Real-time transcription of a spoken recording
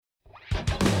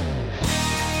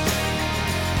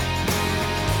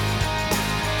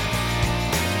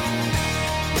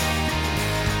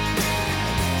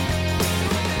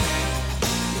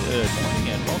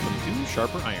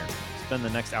Sharper Iron. Spend the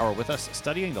next hour with us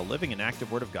studying the living and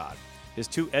active Word of God. His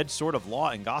two-edged sword of law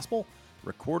and gospel,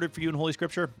 recorded for you in Holy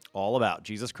Scripture, all about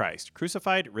Jesus Christ,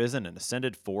 crucified, risen, and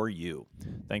ascended for you.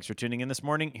 Thanks for tuning in this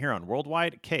morning here on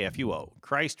Worldwide KFUO.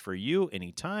 Christ for you,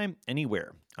 anytime,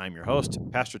 anywhere. I'm your host,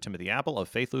 Pastor Timothy Appel of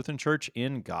Faith Lutheran Church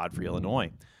in Godfrey,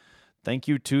 Illinois. Thank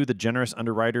you to the generous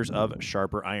underwriters of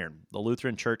Sharper Iron, the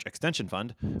Lutheran Church Extension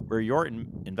Fund, where your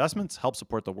investments help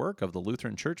support the work of the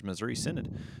Lutheran Church Missouri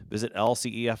Synod. Visit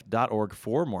lcef.org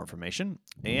for more information.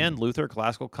 And Luther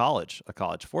Classical College, a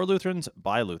college for Lutherans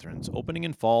by Lutherans, opening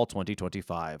in fall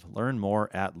 2025. Learn more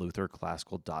at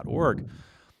lutherclassical.org.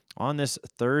 On this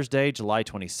Thursday, July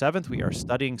 27th, we are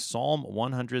studying Psalm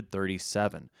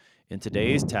 137. In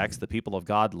today's text, the people of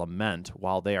God lament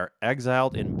while they are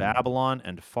exiled in Babylon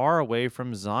and far away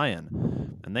from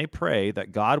Zion, and they pray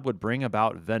that God would bring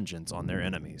about vengeance on their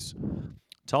enemies.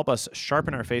 To help us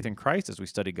sharpen our faith in Christ as we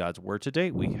study God's Word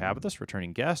today, we have this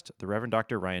returning guest, the Reverend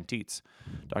Dr. Ryan Tietz.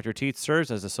 Dr. Tietz serves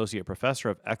as Associate Professor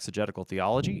of Exegetical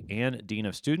Theology and Dean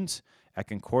of Students at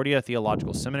Concordia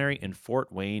Theological Seminary in Fort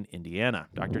Wayne, Indiana.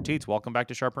 Dr. Tietz, welcome back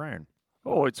to Sharper Iron.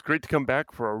 Oh, it's great to come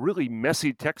back for a really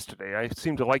messy text today. I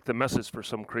seem to like the messes for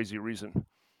some crazy reason.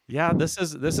 Yeah, this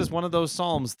is one of those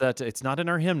psalms that it's not in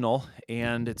our hymnal,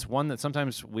 and it's one that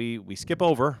sometimes we skip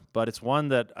over, but it's one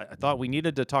that I thought we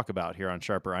needed to talk about here on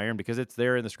Sharper Iron because it's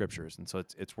there in the Scriptures, and so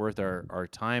it's worth our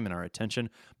time and our attention.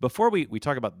 Before we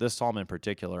talk about this psalm in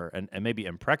particular, and maybe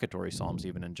imprecatory psalms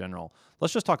even in general,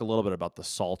 let's just talk a little bit about the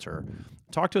Psalter.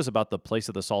 Talk to us about the place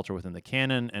of the Psalter within the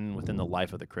canon and within the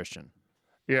life of the Christian.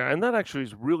 Yeah, and that actually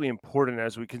is really important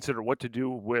as we consider what to do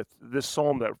with this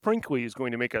psalm that, frankly, is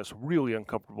going to make us really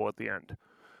uncomfortable at the end.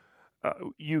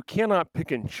 You cannot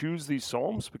pick and choose these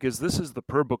psalms because this is the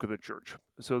prayer book of the church.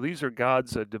 So these are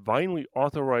God's divinely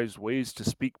authorized ways to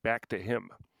speak back to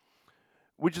Him,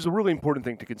 which is a really important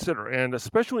thing to consider. And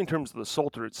especially in terms of the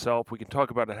Psalter itself, we can talk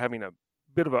about it having a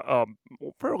bit of a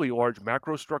fairly large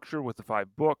macro structure with the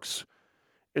 5 books,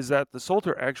 is that the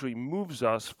Psalter actually moves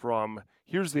us from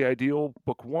here's the ideal,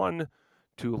 book 1,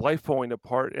 to life falling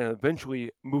apart and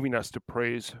eventually moving us to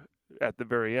praise at the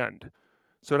very end.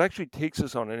 So it actually takes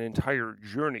us on an entire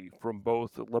journey from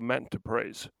both lament to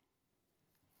praise.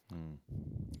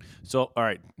 So, all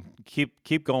right,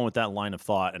 keep going with that line of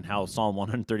thought and how Psalm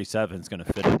 137 is going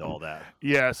to fit into all that.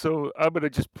 Yeah, so I'm going to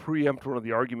just preempt one of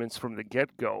the arguments from the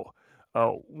get-go.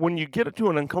 When you get to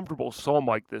an uncomfortable psalm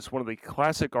like this, one of the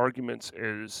classic arguments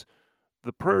is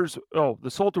the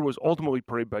Psalter was ultimately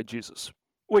prayed by Jesus,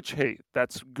 which, hey,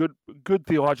 that's good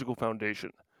theological foundation.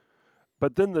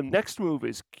 But then the next move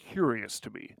is curious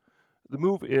to me. The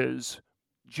move is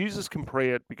Jesus can pray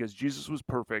it because Jesus was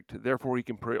perfect, therefore he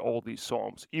can pray all these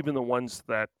psalms, even the ones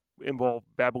that involve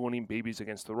Babylonian babies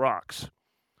against the rocks.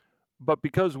 But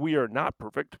because we are not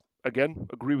perfect, again,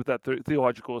 agree with that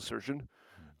theological assertion,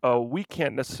 we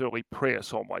can't necessarily pray a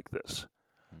psalm like this.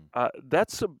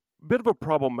 That's a bit of a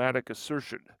problematic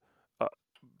assertion.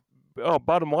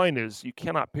 Bottom line is you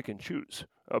cannot pick and choose.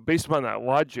 Based upon that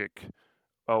logic,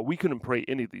 we couldn't pray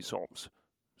any of these psalms.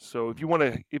 So if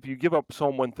you give up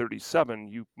Psalm 137,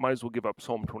 you might as well give up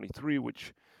Psalm 23,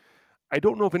 which I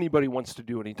don't know if anybody wants to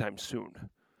do anytime soon.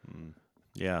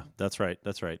 Yeah, that's right.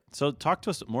 So talk to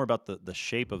us more about the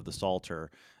shape of the Psalter,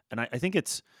 and I think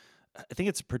it's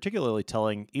particularly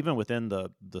telling even within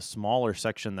the smaller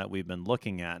section that we've been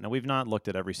looking at. Now, we've not looked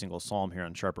at every single psalm here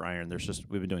on Sharper Iron.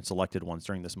 We've been doing selected ones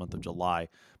during this month of July,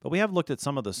 but we have looked at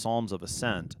some of the Psalms of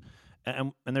Ascent,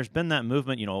 and there's been that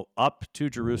movement, up to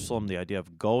Jerusalem, the idea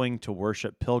of going to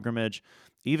worship, pilgrimage.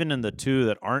 Even in the 2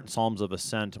 that aren't Psalms of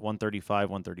Ascent, 135,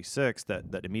 136,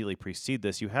 that immediately precede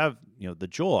this, you have the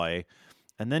joy.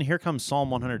 And then here comes Psalm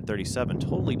 137,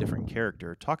 totally different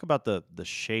character. Talk about the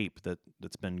shape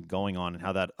that's been going on and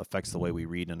how that affects the way we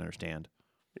read and understand.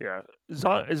 Yeah,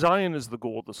 Zion is the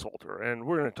goal of the Psalter, and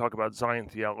we're going to talk about Zion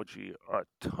theology a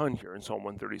ton here in Psalm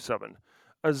 137.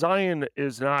 Zion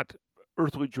is not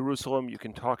earthly Jerusalem. You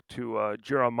can talk to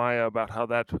Jeremiah about how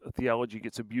that theology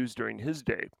gets abused during his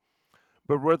day.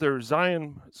 But rather,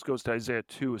 Zion, this goes to Isaiah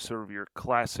 2, is sort of your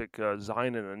classic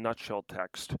Zion in a nutshell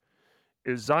text.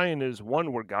 Zion is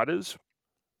one where God is,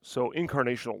 so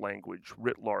incarnational language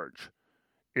writ large.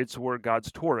 It's where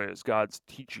God's Torah is, God's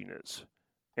teaching is.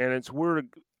 And it's where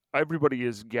everybody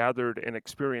is gathered and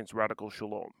experience radical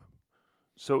shalom.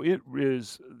 So it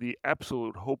is the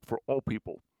absolute hope for all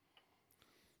people.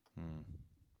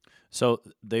 So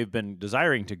they've been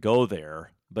desiring to go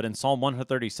there, but in Psalm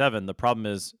 137, the problem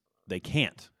is they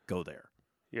can't go there.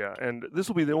 Yeah, and this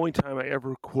will be the only time I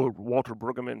ever quote Walter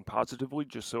Brueggemann positively,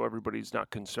 just so everybody's not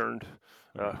concerned.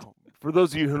 For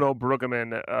those of you who know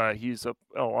Brueggemann, he's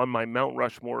on my Mount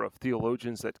Rushmore of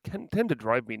theologians that tend to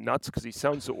drive me nuts because he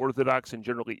sounds so orthodox and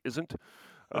generally isn't.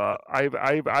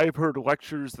 I've heard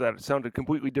lectures that sounded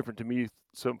completely different to me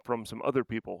from some other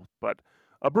people, but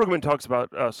Brueggemann talks about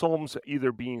psalms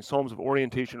either being psalms of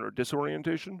orientation or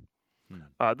disorientation.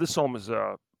 This psalm is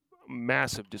a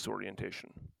massive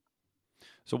disorientation.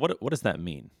 So what does that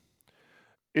mean?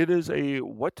 It is a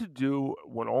what to do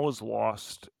when all is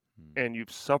lost and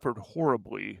you've suffered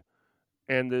horribly,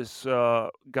 and this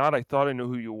God, I thought I knew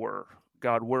who you were.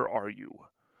 God, where are you?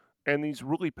 And these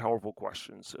really powerful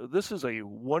questions. This is a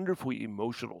wonderfully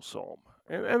emotional psalm,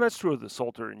 and that's true of the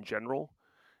Psalter in general,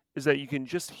 is that you can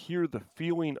just hear the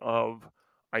feeling of,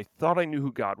 I thought I knew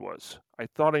who God was. I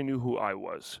thought I knew who I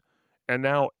was. And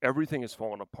now everything has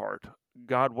fallen apart.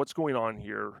 God, what's going on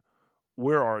here?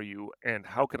 Where are you? And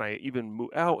how can I even move?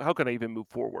 How can I even move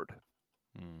forward?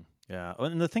 Yeah,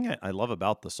 and the thing I love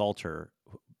about the Psalter,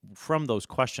 from those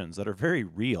questions that are very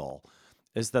real,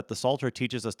 is that the Psalter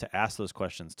teaches us to ask those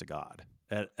questions to God.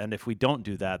 And if we don't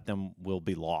do that, then we'll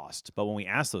be lost. But when we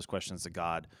ask those questions to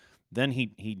God, then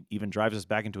he even drives us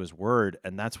back into his word,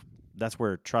 and that's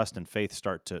where trust and faith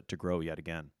start to grow yet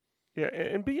again. Yeah,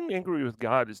 and being angry with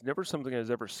God is never something that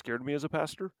has ever scared me as a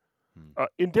pastor.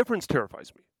 Indifference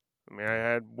terrifies me. I mean, I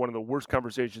had one of the worst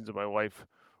conversations of my life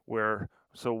where,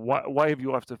 so why have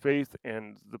you left the faith?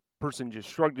 And the person just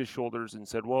shrugged his shoulders and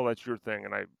said, well, that's your thing,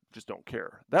 and I just don't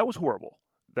care. That was horrible.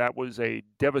 That was a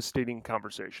devastating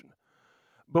conversation.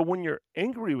 But when you're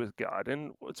angry with God,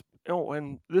 and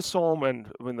and this psalm and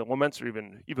when the laments are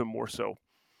even more so,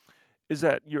 is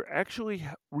that you're actually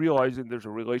realizing there's a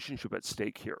relationship at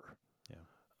stake here.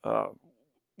 Yeah.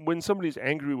 When somebody's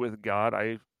angry with God,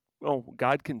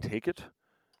 God can take it.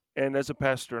 And as a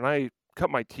pastor, and I cut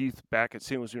my teeth back at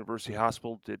St. Louis University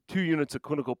Hospital, did 2 units of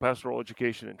clinical pastoral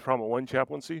education and trauma 1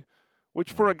 chaplaincy,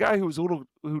 which for a guy who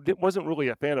wasn't really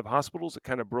a fan of hospitals, it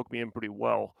kind of broke me in pretty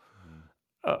well.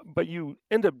 But you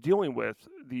end up dealing with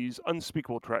these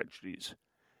unspeakable tragedies.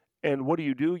 And what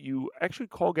do? You actually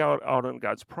call out on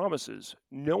God's promises,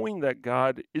 knowing that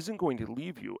God isn't going to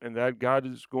leave you and that God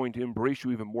is going to embrace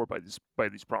you even more by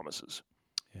these promises.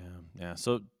 Yeah.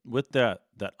 So with that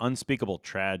unspeakable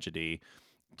tragedy,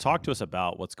 talk to us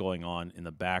about what's going on in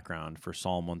the background for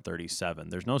Psalm 137.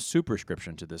 There's no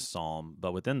superscription to this psalm,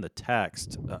 but within the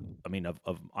text,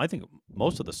 I think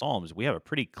most of the psalms, we have a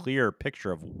pretty clear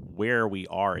picture of where we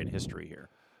are in history here.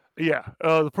 Yeah,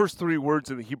 the first 3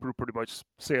 words in the Hebrew pretty much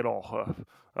say it all.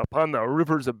 Upon the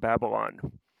rivers of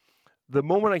Babylon. The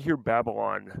moment I hear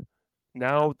Babylon,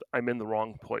 now I'm in the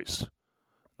wrong place.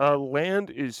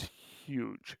 Land is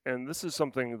huge, and this is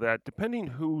something that, depending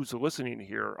who's listening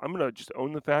here, I'm going to just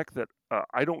own the fact that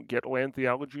I don't get land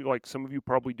theology like some of you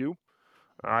probably do.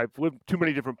 I've lived too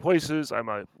many different places. I'm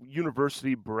a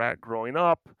university brat growing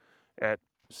up at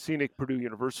scenic Purdue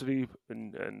University,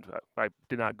 and I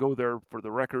did not go there for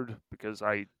the record because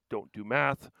I don't do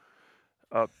math.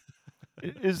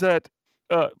 Is that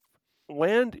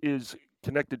land is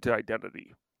connected to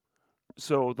identity.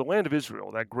 So the land of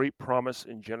Israel, that great promise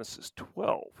in Genesis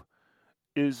 12,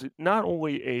 is not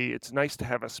only it's nice to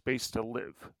have a space to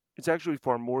live. It's actually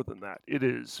far more than that.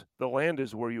 The land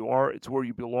is where you are, it's where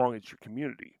you belong, it's your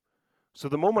community. So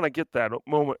the moment I get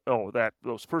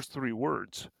those first 3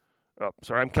 words,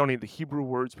 I'm counting the Hebrew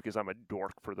words because I'm a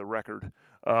dork for the record,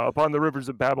 upon the rivers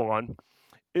of Babylon,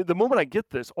 the moment I get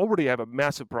this, already I have a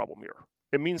massive problem here.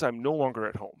 It means I'm no longer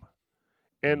at home.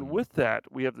 And with that,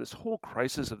 we have this whole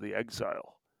crisis of the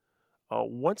exile.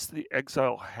 Once the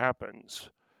exile happens,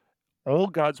 all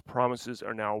God's promises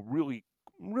are now really,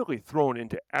 really thrown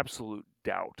into absolute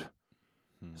doubt.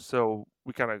 So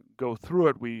we kind of go through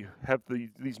it. We have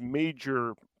these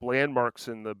major landmarks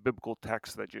in the biblical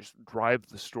text that just drive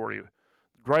the story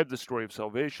of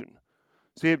salvation.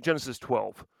 So you have Genesis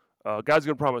 12. God's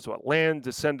going to promise what? Land,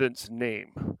 descendants,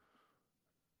 name.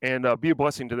 And be a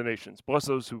blessing to the nations. Bless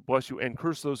those who bless you and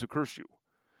curse those who curse you.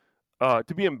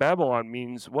 To be in Babylon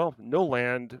means, no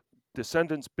land,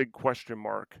 descendants, big question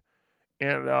mark.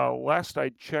 And last I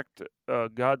checked,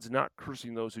 God's not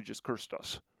cursing those who just cursed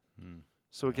us.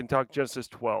 So we can talk Genesis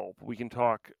 12. We can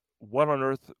talk what on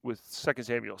earth with 2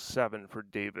 Samuel 7 for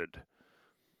David.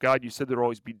 God, you said there'd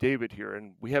always be David here,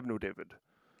 and we have no David.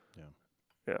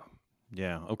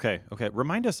 Yeah. Okay.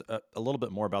 Remind us a little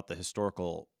bit more about the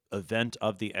historical event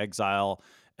of the exile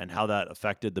and how that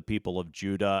affected the people of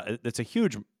Judah. It's a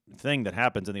huge thing that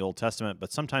happens in the Old Testament,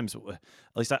 but sometimes, at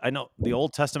least I know the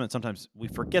Old Testament, sometimes we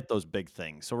forget those big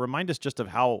things. So remind us just of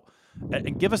how,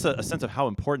 and give us a sense of how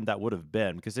important that would have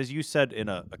been. Because as you said, in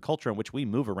a culture in which we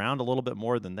move around a little bit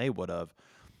more than they would have,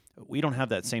 we don't have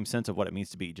that same sense of what it means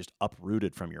to be just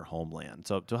uprooted from your homeland.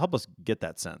 So to help us get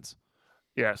that sense.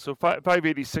 Yeah, so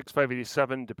 586,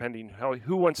 587, depending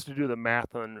who wants to do the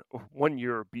math on 1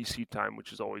 year BC time,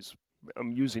 which is always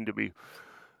amusing to me,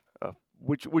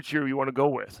 which year you want to go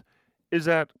with, is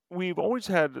that we've always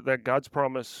had that God's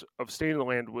promise of staying in the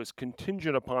land was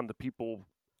contingent upon the people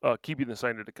keeping the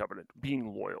sign of the covenant,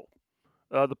 being loyal.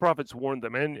 The prophets warned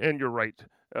them, and you're right,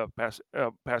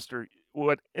 Pastor.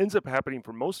 What ends up happening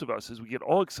for most of us is we get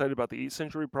all excited about the 8th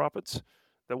century prophets,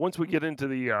 that once we get into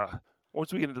the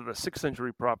 6th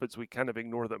century prophets, we kind of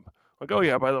ignore them. Like, oh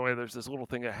yeah, by the way, there's this little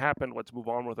thing that happened. Let's move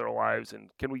on with our lives, and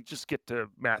can we just get to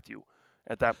Matthew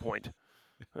at that point?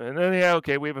 And then, yeah,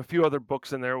 okay, we have a few other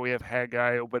books in there. We have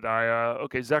Haggai, Obadiah.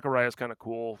 Okay, Zechariah's kind of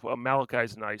cool.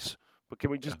 Malachi's nice, but can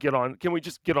we just get on? Can we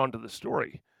just get on to the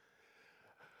story?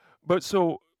 But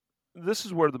so this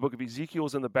is where the book of Ezekiel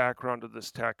is in the background of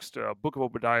this text. Book of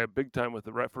Obadiah, big time with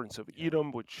the reference of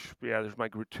Edom, which, there's my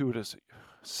gratuitous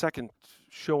second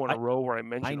show in a row where I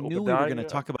mentioned Obadiah. I knew we were going to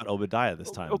talk about Obadiah this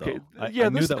time, okay, though. I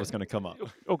knew that was going to come up.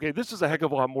 Okay, this is a heck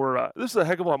of a lot more. This is a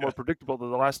heck of a lot more predictable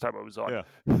than the last time I was on.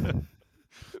 Yeah.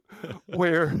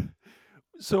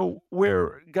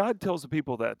 where God tells the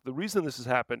people that the reason this has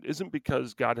happened isn't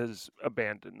because God has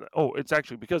abandoned them. Oh, it's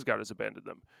actually because God has abandoned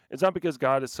them. It's not because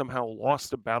God has somehow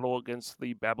lost a battle against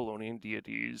the Babylonian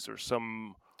deities or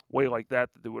some way like that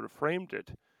they would have framed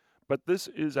it. But this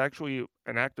is actually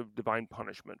an act of divine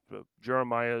punishment.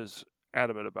 Jeremiah's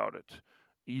adamant about it.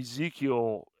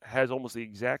 Ezekiel has almost the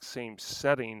exact same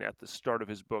setting at the start of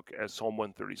his book as Psalm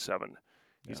 137.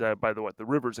 He's by the way, the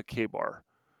rivers of Kebar.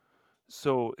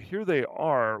 So here they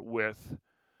are with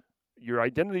your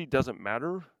identity doesn't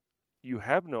matter, you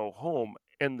have no home,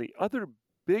 and the other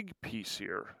big piece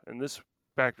here, and this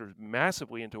factors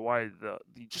massively into why the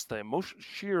emotion,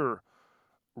 sheer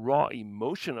raw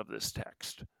emotion of this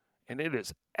text, and it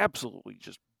is absolutely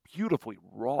just beautifully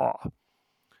raw,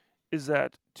 is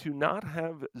that to not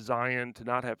have Zion, to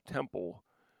not have temple,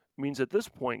 means at this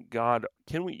point, God,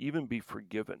 can we even be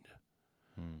forgiven?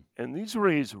 And these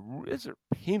are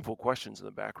painful questions in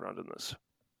the background in this.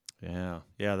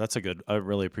 Yeah, that's a good. I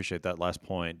really appreciate that last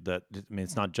point. That, I mean,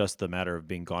 it's not just the matter of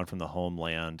being gone from the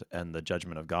homeland and the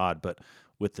judgment of God, but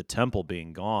with the temple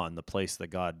being gone, the place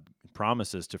that God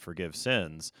promises to forgive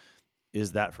sins,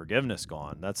 is that forgiveness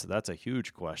gone? That's a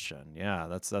huge question. Yeah,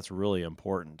 that's really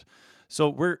important. So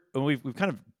we've kind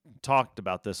of talked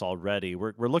about this already.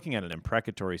 We're looking at an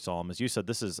imprecatory psalm. As you said,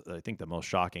 this is, I think, the most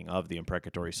shocking of the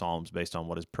imprecatory psalms based on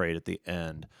what is prayed at the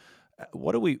end.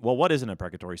 What is an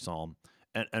imprecatory psalm?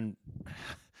 And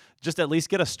just at least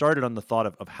get us started on the thought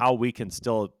of how we can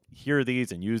still hear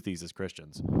these and use these as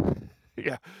Christians.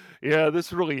 Yeah.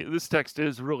 This text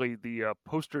is really the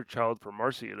poster child for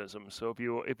Marcionism. So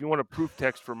if you want a proof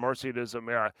text for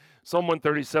Marcionism, Psalm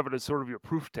 137 is sort of your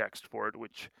proof text for it,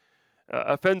 which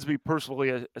offends me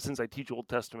personally since I teach Old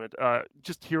Testament.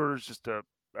 Just hearers,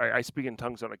 I speak in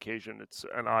tongues on occasion. It's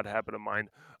an odd habit of mine.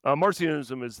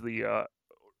 Marcionism is the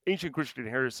ancient Christian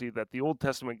heresy that the Old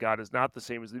Testament God is not the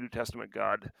same as the New Testament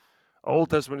God.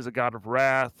 Old Testament is a God of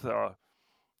wrath.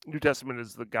 New Testament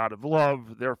is the God of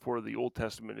love. Therefore, the Old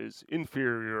Testament is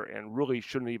inferior and really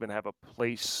shouldn't even have a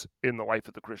place in the life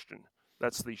of the Christian.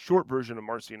 That's the short version of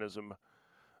Marcionism.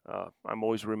 I'm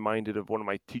always reminded of one of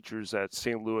my teachers at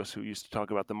St. Louis who used to talk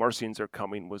about the Marcions are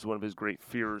coming was one of his great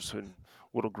fears in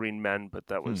Little Green Men, but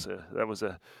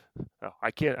I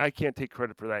can't take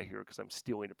credit for that here because I'm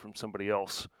stealing it from somebody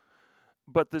else.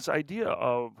 But this idea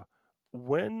of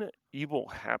when evil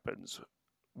happens,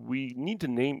 we need to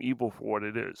name evil for what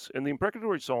it is. And the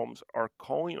imprecatory Psalms are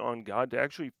calling on God to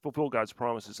actually fulfill God's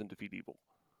promises and defeat evil.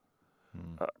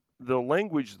 The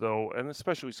language, though, and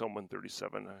especially Psalm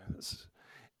 137,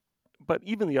 but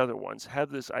even the other ones have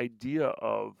this idea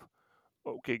of,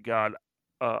 okay, God,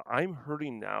 I'm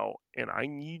hurting now, and I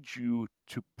need you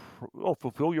to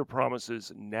fulfill your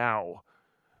promises now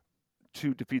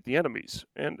to defeat the enemies.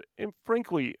 And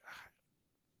frankly,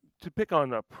 to pick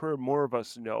on a prayer more of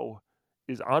us know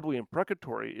is oddly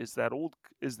imprecatory, is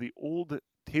the old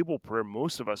table prayer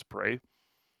most of us pray.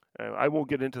 I won't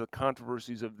get into the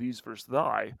controversies of these versus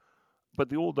thy, but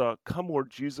the old come Lord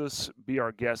Jesus, be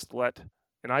our guest,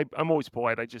 and I'm always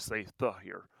polite, I just say the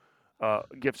here,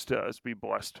 gifts to us be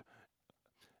blessed.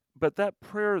 But that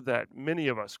prayer that many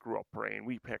of us grew up praying,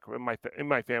 we pick in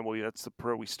my family, that's the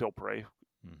prayer we still pray.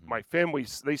 Mm-hmm. My family,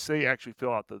 they say actually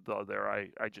fill out the there.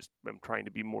 I just am trying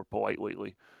to be more polite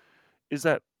lately. Is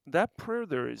that prayer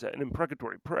there is an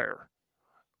imprecatory prayer?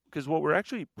 Because what we're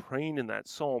actually praying in that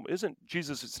psalm isn't,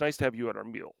 Jesus, it's nice to have you at our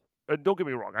meal. Don't get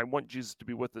me wrong, I want Jesus to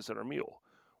be with us at our meal.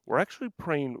 We're actually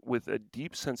praying with a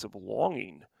deep sense of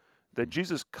longing that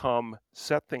Jesus come,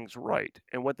 set things right.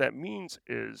 And what that means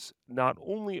is not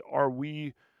only are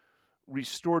we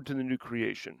restored to the new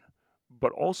creation,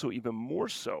 but also even more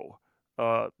so,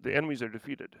 the enemies are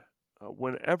defeated.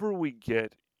 Whenever we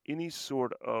get any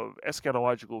sort of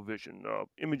eschatological vision,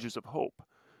 images of hope,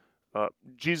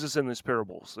 Jesus in his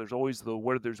parables, there's always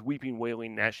where there's weeping,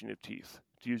 wailing, gnashing of teeth,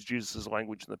 to use Jesus'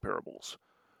 language in the parables.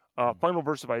 Final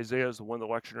verse of Isaiah is the one the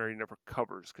lectionary never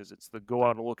covers because it's the go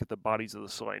out and look at the bodies of the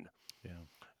slain. Yeah.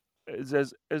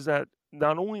 Is that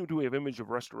not only do we have image of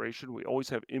restoration, we always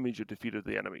have image of defeat of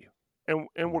the enemy.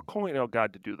 And we're calling out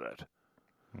God to do that.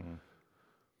 Mm-hmm.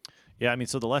 Yeah, I mean,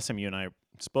 so the last time you and I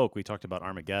spoke, we talked about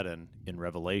Armageddon in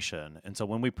Revelation. And so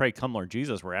when we pray, come Lord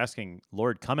Jesus, we're asking,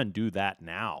 Lord, come and do that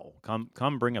now.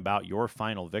 Come bring about your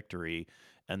final victory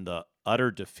and the utter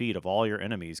defeat of all your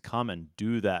enemies. Come and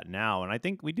do that now. And I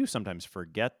think we do sometimes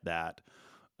forget that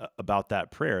about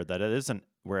that prayer, that it isn't,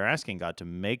 we're asking God to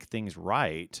make things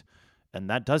right. And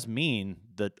that does mean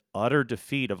the utter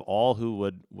defeat of all who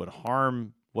would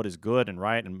harm what is good and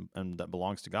right and that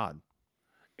belongs to God.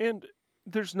 And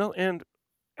and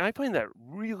I find that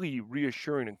really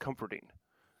reassuring and comforting.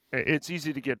 It's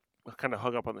easy to get kind of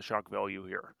hung up on the shock value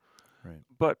here. Right.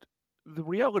 But the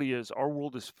reality is our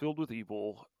world is filled with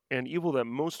evil, and evil that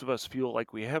most of us feel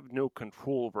like we have no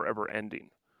control over ever ending.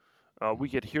 We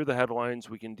can hear the headlines,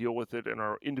 we can deal with it in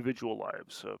our individual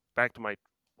lives. Back to my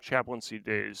chaplaincy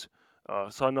days,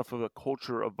 saw enough of the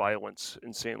culture of violence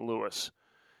in St. Louis,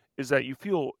 is that you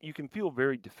can feel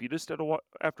very defeatist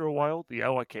after a while.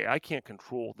 Okay, I can't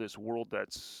control this world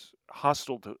that's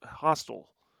hostile,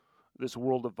 this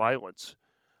world of violence.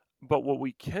 But what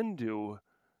we can do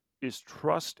is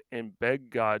trust and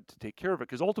beg God to take care of it.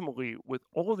 Because ultimately, with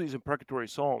all of these imprecatory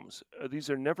psalms, these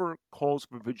are never calls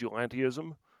for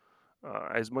vigilantism.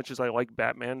 As much as I like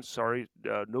Batman, sorry,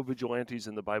 no vigilantes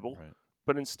in the Bible. Right.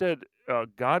 But instead,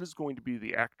 God is going to be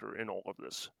the actor in all of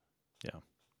this.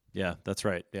 Yeah, that's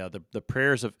right. Yeah, the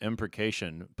prayers of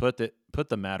imprecation put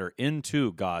the matter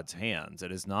into God's hands.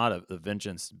 It is not the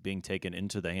vengeance being taken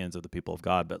into the hands of the people of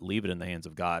God, but leave it in the hands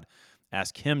of God.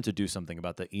 Ask Him to do something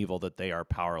about the evil that they are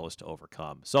powerless to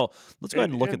overcome. So let's go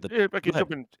ahead and look at the. If I can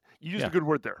jump in, you used a good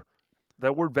word there.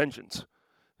 That word vengeance.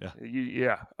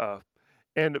 Yeah.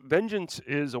 And vengeance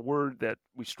is a word that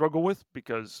we struggle with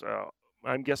because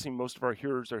I'm guessing most of our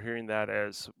hearers are hearing that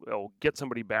as, well, get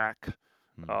somebody back,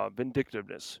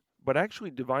 vindictiveness. But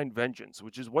actually divine vengeance,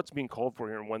 which is what's being called for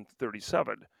here in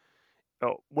 137.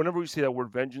 Whenever we see that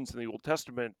word vengeance in the Old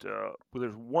Testament,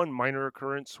 there's one minor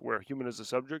occurrence where human is the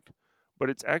subject, but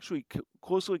it's actually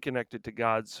closely connected to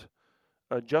God's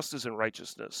justice and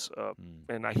righteousness.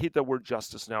 And I hate that word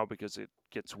justice now because it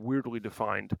gets weirdly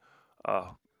defined.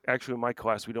 Actually, in my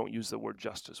class, we don't use the word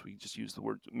justice. We just use the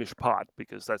word mishpat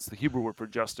because that's the Hebrew word for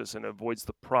justice and avoids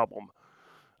the problem.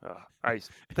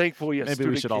 Thankfully, maybe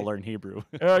we should all learn Hebrew.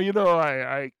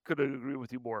 I could agree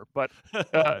with you more, but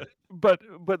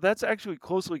that's actually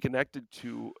closely connected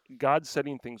to God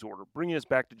setting things order, bringing us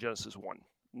back to Genesis 1,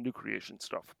 new creation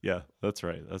stuff. Yeah, that's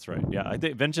right. Yeah, I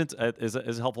think vengeance is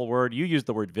a helpful word. You used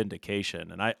the word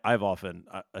vindication, and I've often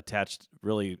attached.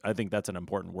 Really, I think that's an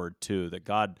important word too. That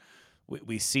God.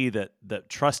 We see that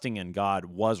trusting in God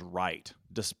was right,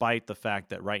 despite the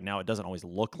fact that right now it doesn't always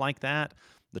look like that.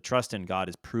 The trust in God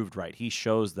is proved right. He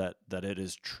shows that it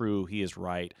is true. He is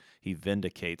right. He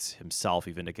vindicates himself.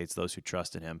 He vindicates those who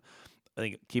trust in him. I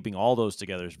think keeping all those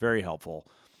together is very helpful.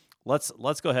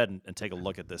 Let's go ahead and take a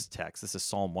look at this text. This is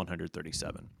Psalm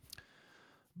 137.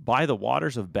 By the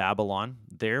waters of Babylon,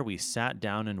 there we sat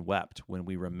down and wept when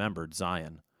we remembered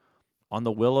Zion. On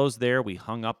the willows there we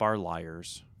hung up our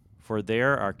lyres. For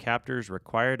there our captors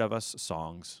required of us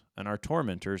songs, and our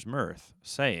tormentors mirth,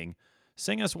 saying,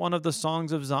 Sing us one of the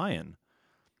songs of Zion.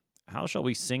 How shall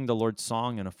we sing the Lord's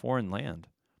song in a foreign land?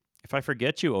 If I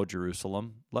forget you, O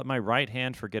Jerusalem, let my right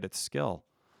hand forget its skill.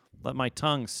 Let my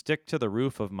tongue stick to the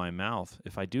roof of my mouth,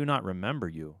 if I do not remember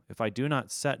you, if I do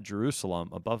not set Jerusalem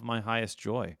above my highest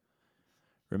joy.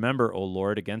 Remember, O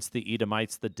Lord, against the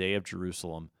Edomites the day of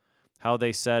Jerusalem, how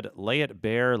they said, lay it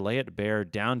bare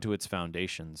down to its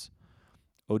foundations.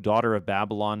 O daughter of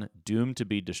Babylon, doomed to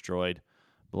be destroyed,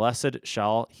 blessed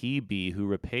shall he be who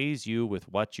repays you with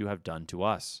what you have done to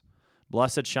us.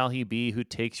 Blessed shall he be who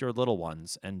takes your little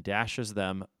ones and dashes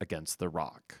them against the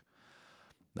rock.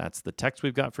 That's the text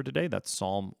we've got for today. That's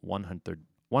Psalm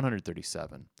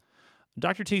 137.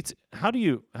 Dr. Tietz, how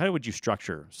would you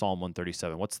structure Psalm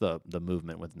 137? What's the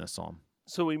movement within this psalm?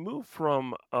 So we move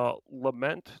from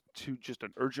lament to just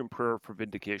an urgent prayer for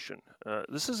vindication.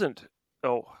 This isn't,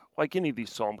 like any of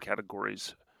these psalm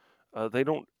categories.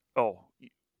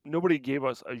 Nobody gave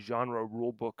us a genre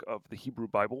rule book of the Hebrew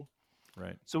Bible.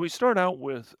 Right. So we start out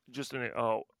with just an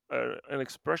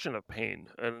expression of pain,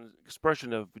 an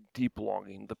expression of deep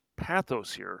longing, the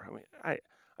pathos here. I mean,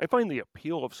 I find the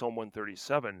appeal of Psalm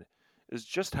 137 is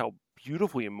just how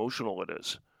beautifully emotional it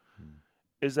is. Mm.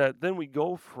 Is that then we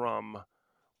go from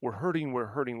we're hurting, we're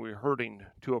hurting, we're hurting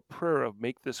to a prayer of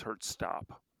make this hurt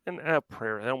stop. And a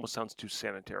prayer, that almost sounds too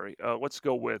sanitary. Let's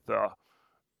go with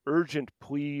urgent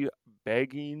plea,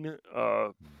 begging.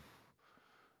 Mm.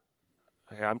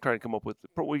 Yeah, I'm trying to come up with.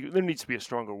 There needs to be a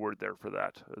stronger word there for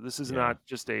that. This is Yeah. not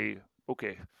just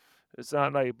okay. It's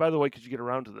not like. By the way, could you get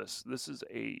around to this? This is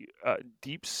a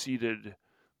deep-seated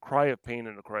cry of pain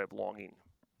and a cry of longing.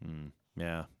 Mm.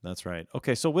 Yeah, that's right.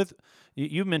 Okay, so with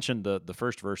you mentioned the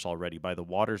first verse already, by the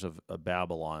waters of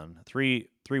Babylon. Three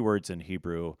words in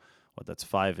Hebrew. Well, that's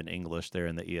 5 in English there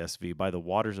in the ESV. By the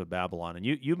waters of Babylon, and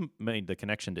you made the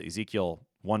connection to Ezekiel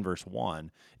 1 verse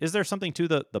 1. Is there something to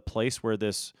the place where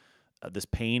this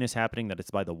pain is happening, that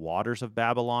it's by the waters of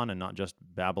Babylon and not just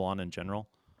Babylon in general?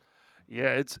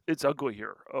 Yeah, it's ugly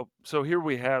here. So here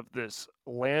we have this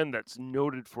land that's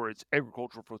noted for its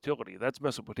agricultural fertility. That's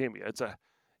Mesopotamia.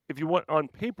 If you want on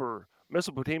paper,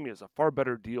 Mesopotamia is a far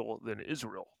better deal than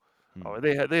Israel. Hmm.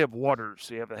 They have waters.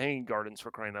 You have the hanging gardens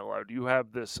for crying out loud. You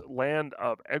have this land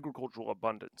of agricultural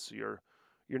abundance. You're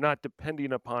not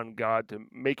depending upon God to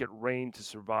make it rain to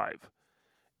survive.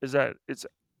 Is that it's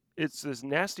this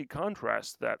nasty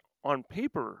contrast that on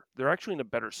paper they're actually in a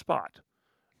better spot.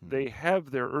 Hmm. They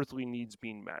have their earthly needs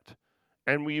being met,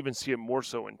 and we even see it more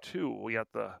so in 2. We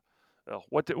got the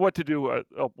what to do.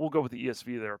 We'll go with the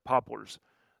ESV there. Poplars.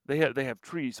 They have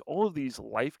trees. All of these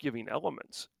life giving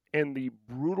elements, and the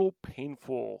brutal,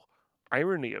 painful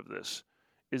irony of this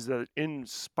is that in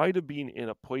spite of being in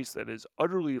a place that is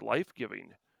utterly life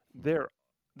giving, Hmm. their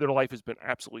life has been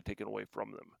absolutely taken away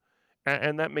from them,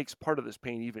 and that makes part of this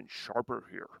pain even sharper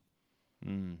here.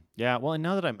 Mm. Yeah, well, and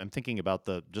now that I'm thinking about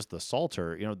the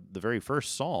Psalter, the very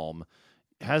first psalm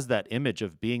has that image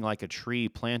of being like a tree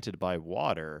planted by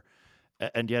water,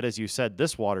 and yet, as you said,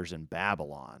 this water's in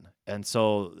Babylon, and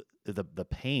so the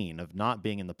pain of not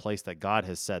being in the place that God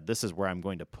has said, this is where I'm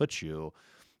going to put you,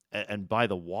 and by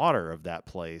the water of that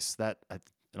place, it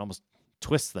almost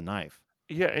twists the knife.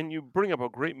 Yeah, and you bring up a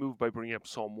great move by bringing up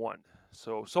Psalm 1.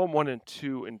 So Psalm 1 and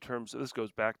 2, in terms of this,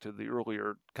 goes back to the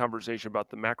earlier conversation about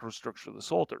the macro structure of the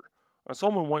Psalter.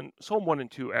 Psalm 1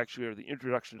 and 2 actually are the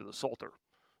introduction to the Psalter.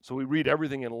 So we read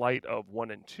everything in light of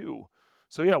 1 and 2.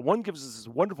 So yeah, 1 gives us this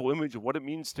wonderful image of what it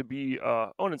means to be,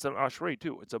 and it's an ashrei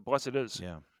too. It's a blessed is.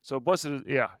 Yeah. So blessed is,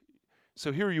 yeah.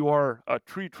 So here you are, a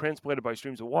tree transplanted by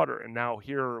streams of water, and now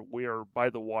here we are by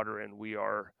the water, and we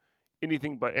are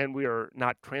and we are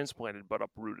not transplanted but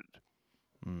uprooted.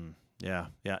 Mm, yeah,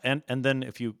 yeah, and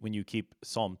then when you keep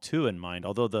Psalm 2 in mind,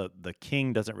 although the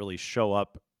king doesn't really show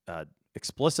up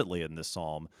explicitly in this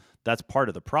psalm, that's part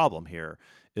of the problem here.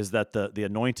 Is that the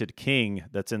anointed king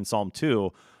that's in Psalm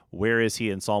 2? Where is he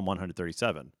in Psalm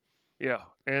 137? Yeah,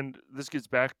 and this gets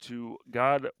back to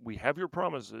God, we have your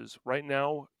promises. Right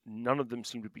now, none of them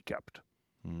seem to be kept,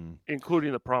 Mm,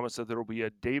 including the promise that there will be a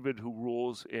David who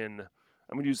rules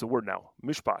I'm going to use the word now,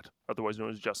 mishpat, otherwise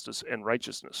known as justice and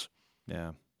righteousness.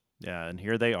 yeah, yeah, and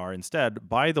here they are instead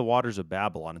by the waters of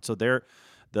Babylon, and so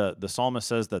the psalmist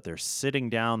says that they're sitting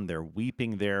down, they're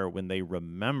weeping there when they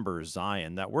remember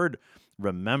Zion. That word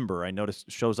remember, I noticed,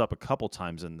 shows up a couple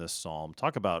times in this psalm.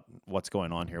 Talk about what's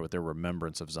going on here with their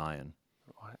remembrance of Zion.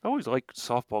 I always like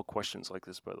softball questions like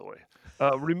this, by the way.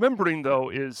 Remembering, though,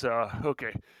 is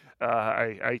okay.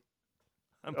 I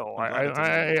I'm, Oh, I'm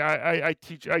glad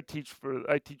it's easy. I teach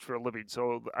for a living,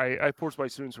 so I force my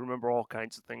students to remember all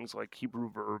kinds of things like Hebrew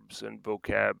verbs and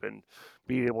vocab and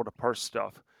being able to parse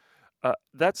stuff.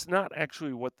 That's not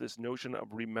actually what this notion of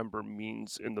remember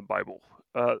means in the Bible.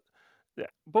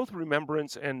 Both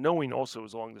remembrance and knowing also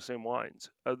is along the same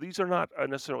lines. These are not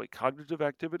necessarily cognitive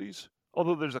activities,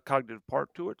 although there's a cognitive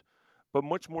part to it, but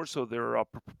much more so they're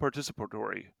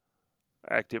participatory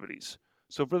activities.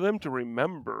 So for them to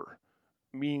remember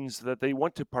means that they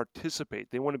want to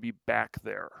participate. They want to be back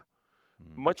there,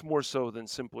 Mm, much more so than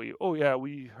simply, oh, yeah,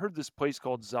 we heard this place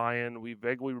called Zion. We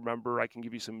vaguely remember. I can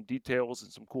give you some details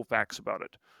and some cool facts about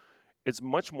it. It's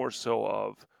much more so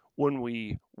of when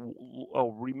we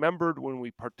remembered when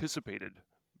we participated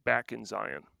back in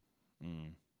Zion.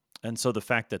 mm. And so the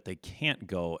fact that they can't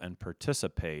go and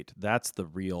participate, that's the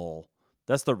real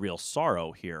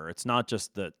sorrow here. It's not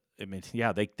just that, I mean,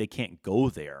 yeah, they can't go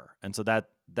there. And so that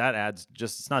adds,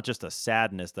 just it's not just a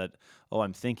sadness that, oh,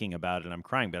 I'm thinking about it and I'm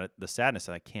crying, but the sadness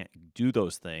that I can't do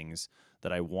those things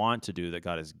that I want to do, that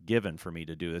God has given for me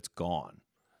to do, it's gone.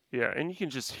 Yeah, and you can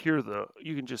just hear the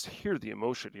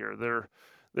emotion here.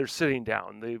 They're sitting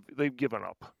down. They've given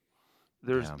up.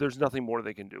 There's nothing more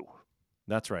they can do.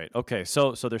 That's right. Okay,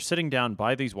 so they're sitting down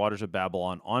by these waters of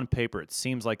Babylon. On paper, it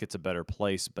seems like it's a better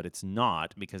place, but it's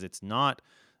not, because it's not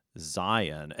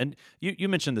Zion. And you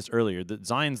mentioned this earlier, that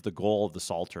Zion's the goal of the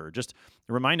Psalter. Just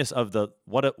remind us of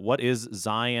what is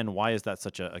Zion? Why is that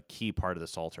such a key part of the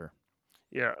Psalter?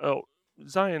 Yeah. Oh,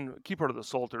 Zion, key part of the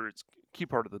Psalter. It's key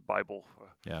part of the Bible.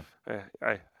 Yeah.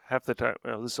 I half the time,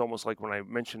 this is almost like when I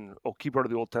mention, key part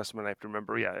of the Old Testament, I have to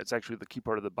remember, it's actually the key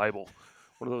part of the Bible.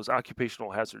 One of those occupational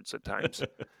hazards at times.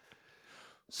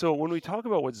 So when we talk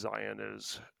about what Zion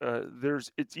is,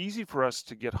 it's easy for us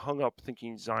to get hung up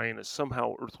thinking Zion is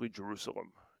somehow earthly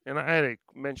Jerusalem. And I had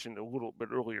mentioned a little bit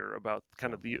earlier about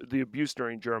kind of the abuse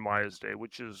during Jeremiah's day,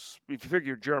 which is, if you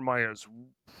figure Jeremiah is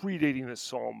predating this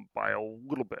psalm by a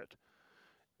little bit,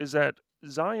 is that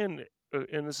Zion,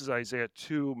 and this is Isaiah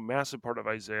 2, massive part of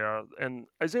Isaiah, and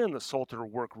Isaiah and the Psalter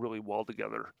work really well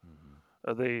together.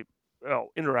 Mm-hmm. They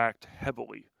interact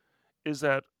heavily, is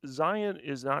that Zion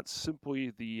is not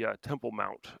simply the Temple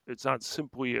Mount. It's not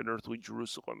simply an earthly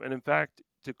Jerusalem. And in fact,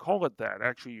 to call it that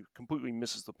actually completely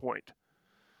misses the point.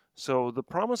 So the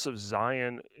promise of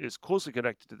Zion is closely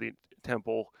connected to the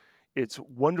temple. It's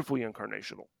wonderfully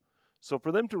incarnational. So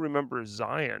for them to remember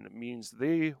Zion means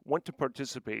they want to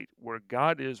participate where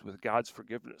God is with God's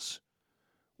forgiveness,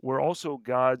 where also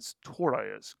God's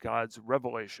Torah is, God's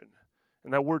revelation.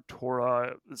 And that word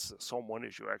Torah, this is a Psalm 1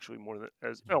 issue actually,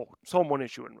 Psalm 1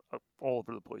 issue and all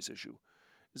over the place issue,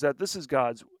 is that this is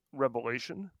God's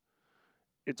revelation.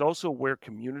 It's also where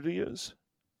community is.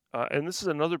 And this is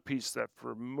another piece that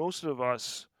for most of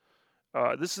us,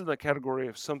 this is in the category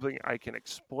of something I can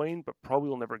explain but probably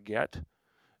will never get,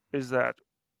 is that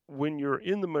when you're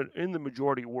in the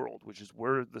majority world, which is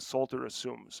where the Psalter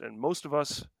assumes, and most of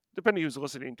us, depending who's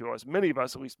listening to us, many of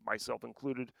us, at least myself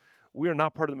included, we are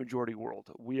not part of the majority world.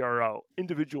 We are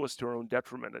individualists to our own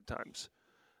detriment at times.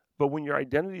 But when your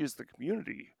identity is the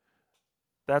community,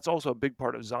 that's also a big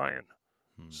part of Zion.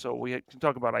 So we can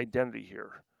talk about identity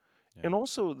here. Yeah. And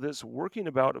also this working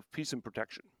about of peace and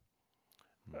protection.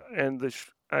 And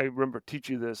I remember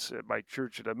teaching this at my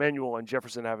church at Emmanuel on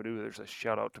Jefferson Avenue. There's a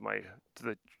shout out to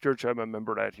the church I'm a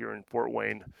member at here in Fort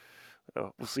Wayne.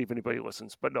 We'll see if anybody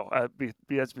listens, but no,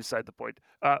 that's beside the point.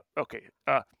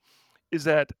 Is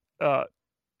that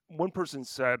one person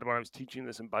said when I was teaching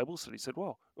this in Bible study, said,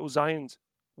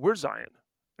 where's Zion?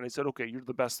 And I said, okay, you're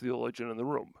the best theologian in the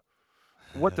room.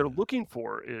 What they're looking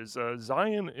for is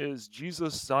Zion is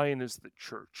Jesus, Zion is the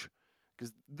church,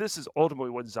 because this is ultimately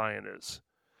what Zion is.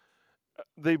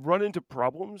 They've run into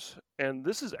problems, and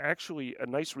this is actually a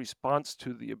nice response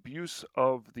to the abuse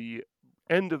of the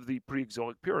end of the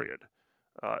pre-exilic period.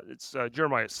 It's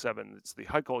Jeremiah 7. It's the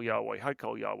Haikal Yahweh,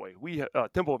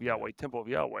 Temple of Yahweh, Temple of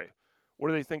Yahweh,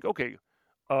 where they think, okay,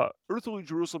 earthly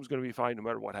Jerusalem's going to be fine no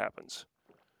matter what happens.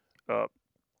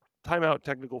 Timeout,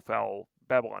 technical foul,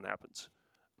 Babylon happens.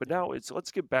 But now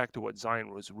let's get back to what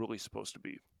Zion was really supposed to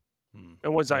be,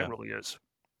 and what Zion really is.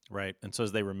 Right. And so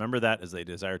as they remember that, as they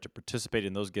desire to participate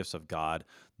in those gifts of God,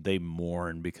 they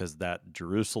mourn because that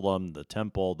Jerusalem, the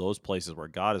temple, those places where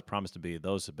God has promised to be,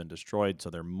 those have been destroyed. So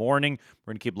they're mourning.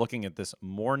 We're going to keep looking at this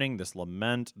mourning, this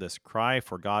lament, this cry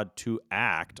for God to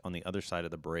act on the other side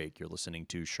of the break. You're listening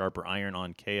to Sharper Iron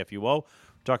on KFUO.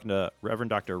 We're talking to Reverend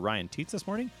Dr. Ryan Tietz this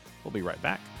morning. We'll be right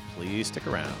back. Please stick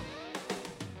around.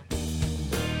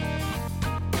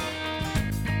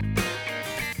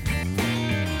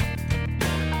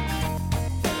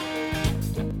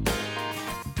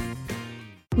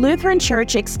 Lutheran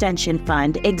Church Extension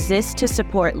Fund exists to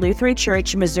support Lutheran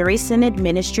Church Missouri Synod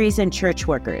ministries and church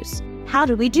workers. How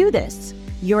do we do this?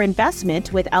 Your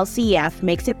investment with LCEF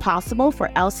makes it possible for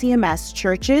LCMS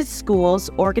churches, schools,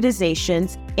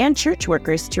 organizations, and church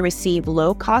workers to receive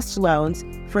low-cost loans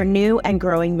for new and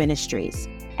growing ministries.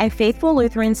 And faithful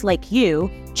Lutherans like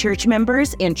you, church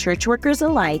members and church workers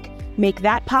alike, make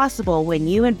that possible when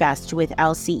you invest with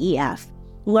LCEF.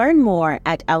 Learn more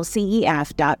at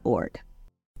lcef.org.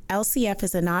 LCF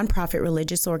is a nonprofit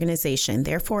religious organization.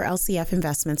 Therefore, LCF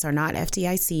investments are not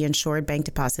FDIC-insured bank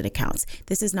deposit accounts.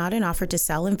 This is not an offer to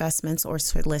sell investments or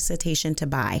solicitation to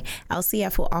buy.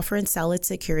 LCF will offer and sell its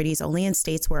securities only in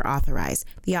states where authorized.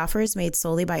 The offer is made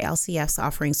solely by LCF's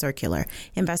offering circular.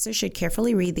 Investors should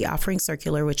carefully read the offering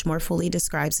circular, which more fully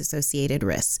describes associated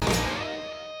risks.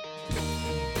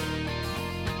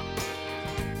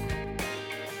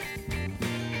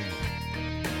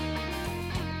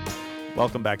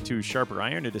 Welcome back to Sharper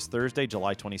Iron. It is Thursday,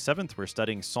 July 27th. We're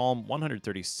studying Psalm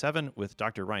 137 with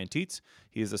Dr. Ryan Tietz.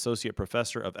 He is Associate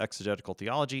Professor of Exegetical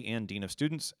Theology and Dean of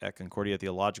Students at Concordia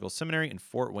Theological Seminary in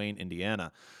Fort Wayne,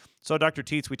 Indiana. So, Dr.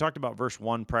 Tietz, we talked about verse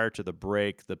 1 prior to the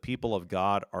break. The people of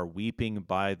God are weeping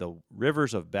by the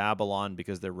rivers of Babylon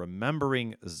because they're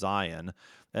remembering Zion.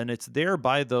 And it's there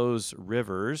by those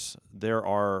rivers, there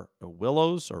are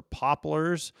willows or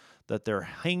poplars that they're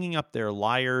hanging up their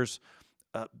lyres.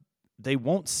 They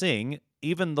won't sing,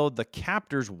 even though the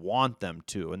captors want them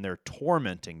to, and they're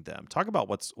tormenting them. Talk about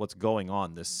what's going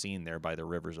on, this scene there by the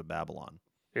rivers of Babylon.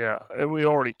 Yeah, and we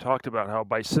already talked about how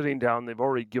by sitting down, they've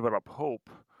already given up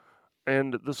hope.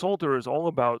 And the Psalter is all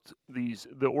about the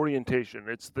orientation.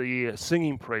 It's the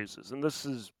singing praises. And this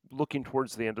is looking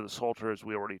towards the end of the Psalter, as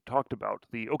we already talked about.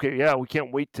 We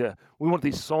can't wait we want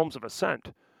these psalms of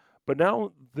ascent. But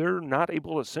now they're not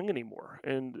able to sing anymore.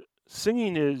 And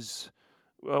singing is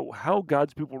how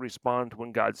God's people respond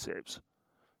when God saves.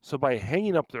 So by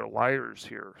hanging up their lyres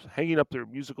here, hanging up their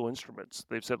musical instruments,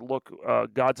 they've said, look,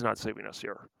 God's not saving us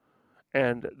here.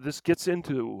 And this gets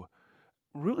into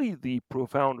really the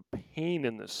profound pain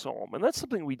in this psalm. And that's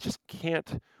something we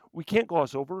can't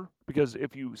gloss over, because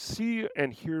if you see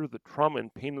and hear the trauma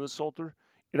and pain of the Psalter,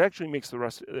 it actually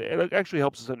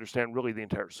helps us understand really the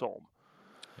entire psalm.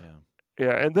 Yeah.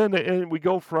 Yeah, and we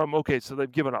go from, so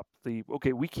they've given up. We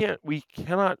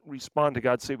cannot respond to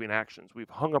God's saving actions. We've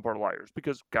hung up our lyres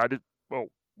because God is,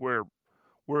 we're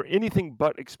anything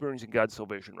but experiencing God's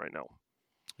salvation right now.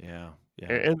 Yeah.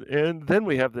 And then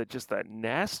we have that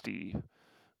nasty,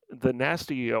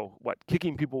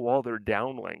 kicking people while they're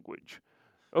down language.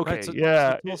 Okay, right, so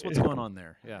yeah. tell us what's going on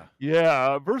there. Yeah.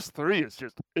 Yeah, verse 3 is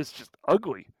just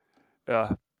ugly.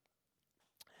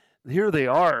 Here they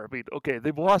are. I mean,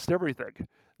 they've lost everything.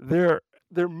 They're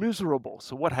miserable.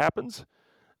 So what happens?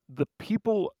 The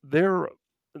people, the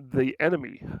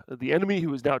enemy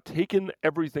who has now taken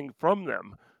everything from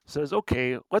them says,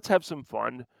 okay, let's have some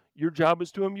fun. Your job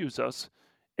is to amuse us.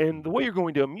 And the way you're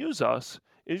going to amuse us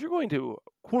is you're going to,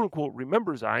 quote unquote,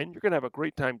 remember Zion. You're going to have a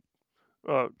great time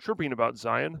chirping about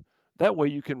Zion. That way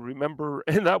you can remember,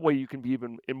 and that way you can be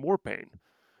even in more pain.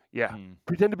 Yeah,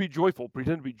 pretend to be joyful.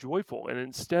 And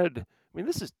instead,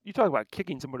 you talk about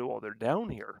kicking somebody while they're down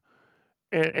here.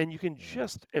 And you can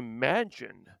just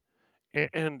imagine,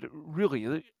 and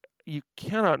really, you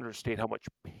cannot understate how much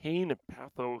pain and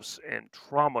pathos and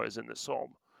trauma is in this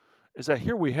psalm. Is that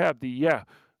here we have let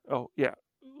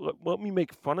me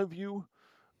make fun of you,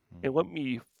 and let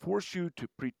me force you to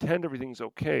pretend everything's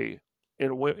okay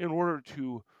in order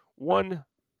to, one,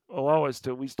 allow us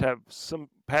to at least have some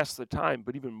pass the time,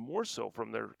 but even more so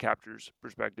from their captor's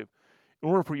perspective, in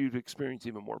order for you to experience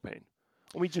even more pain.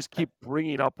 Let me just keep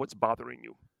bringing up what's bothering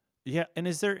you. Yeah, and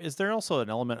is there also an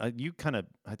element, you kind of,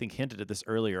 I think, hinted at this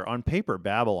earlier, on paper,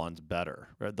 Babylon's better,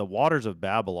 right? The waters of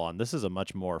Babylon, this is a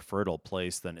much more fertile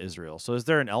place than Israel. So is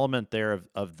there an element there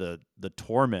of the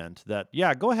torment that,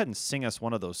 go ahead and sing us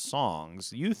one of those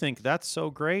songs. You think that's so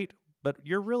great, but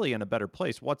you're really in a better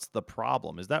place. What's the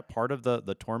problem? Is that part of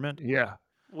the torment? Yeah.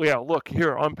 Well, yeah, look,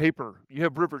 here on paper, you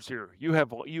have rivers here. You're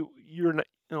not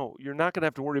going to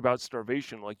have to worry about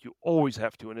starvation like you always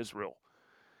have to in Israel.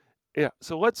 Yeah,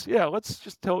 so let's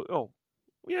just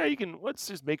let's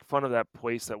just make fun of that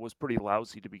place that was pretty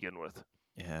lousy to begin with.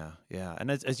 Yeah. And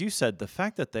as you said, the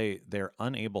fact that they're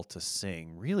unable to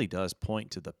sing really does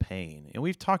point to the pain. And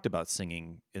we've talked about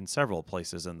singing in several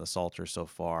places in the Psalter so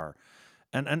far.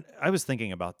 And I was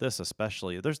thinking about this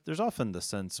especially. There's often the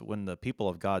sense when the people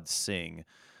of God sing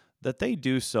that they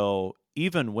do so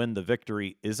even when the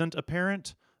victory isn't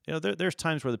apparent. There's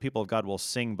times where the people of God will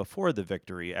sing before the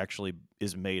victory actually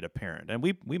is made apparent. And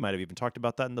we might have even talked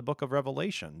about that in the book of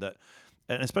Revelation,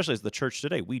 and especially as the church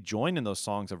today, we join in those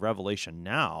songs of Revelation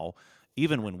now,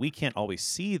 even when we can't always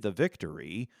see the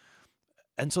victory.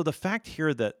 And so the fact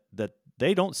here that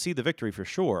they don't see the victory for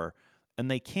sure,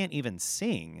 and they can't even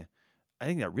sing, I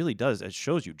think that really does. It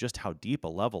shows you just how deep a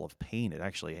level of pain it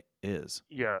actually is.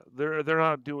 Yeah, they're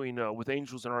not doing with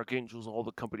angels and archangels all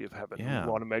the company of heaven. Yeah.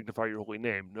 We want to magnify your holy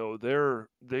name. No,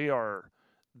 they are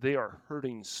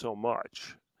hurting so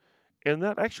much, and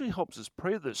that actually helps us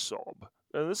pray this psalm.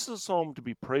 And this is a psalm to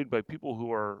be prayed by people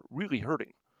who are really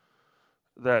hurting.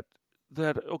 That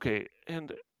okay,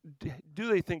 and do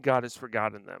they think God has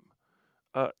forgotten them?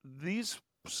 These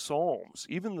psalms,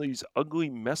 even these ugly,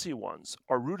 messy ones,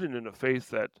 are rooted in a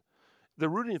faith that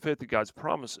God's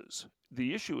promises.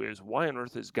 The issue is, why on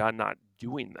earth is God not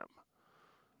doing them?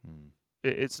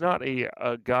 It's not a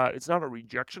God. It's not a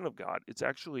rejection of God. It's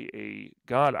actually a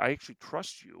God. I actually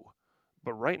trust you,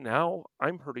 but right now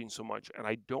I'm hurting so much, and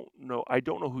I don't know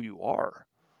who you are.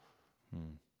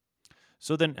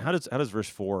 So then how does verse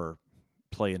 4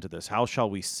 play into this? How shall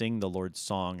we sing the Lord's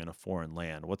song in a foreign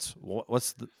land? What's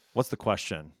the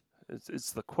question?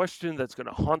 It's the question that's going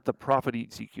to haunt the prophet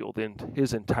Ezekiel in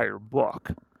his entire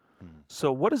book.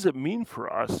 So what does it mean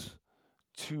for us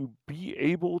to be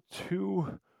able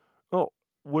to,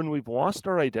 when we've lost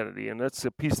our identity, and that's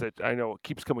a piece that I know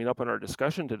keeps coming up in our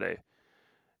discussion today,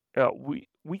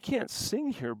 we can't sing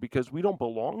here because we don't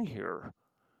belong here.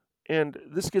 And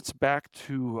this gets back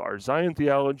to our Zion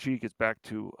theology, gets back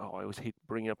to, I always hate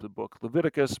bringing up the book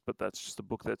Leviticus, but that's just a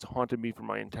book that's haunted me for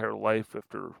my entire life a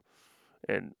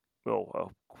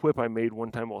quip I made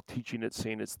one time while teaching it,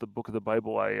 saying it's the book of the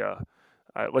Bible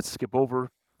let's skip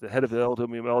over. The head of the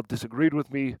LWML disagreed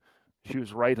with me. She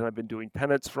was right, and I've been doing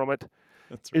penance from it.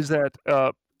 That's right. Is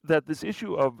that this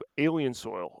issue of alien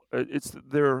soil?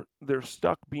 They're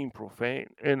stuck being profane,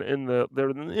 and they're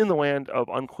in the land of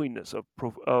uncleanness, of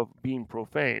being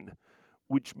profane,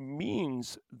 which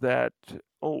means that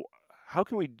how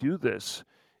can we do this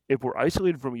if we're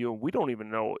isolated from you and we don't even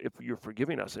know if you're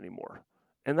forgiving us anymore?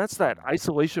 And that's that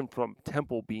isolation from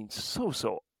temple being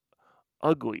so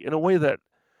ugly in a way that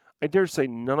I dare say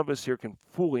none of us here can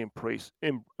fully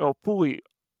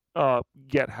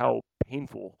get how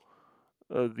painful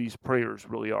these prayers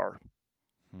really are.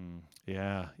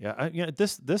 Yeah.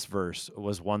 This verse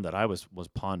was one that I was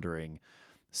pondering,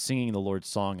 singing the Lord's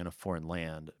song in a foreign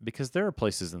land, because there are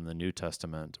places in the New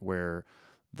Testament where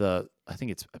I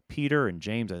think it's Peter and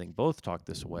James, I think both talk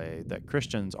this way, that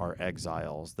Christians are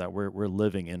exiles, that we're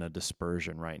living in a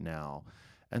dispersion right now.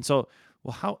 And so,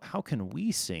 well, how can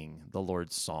we sing the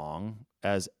Lord's song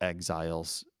as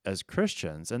exiles, as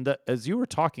Christians? And that, as you were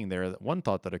talking there, one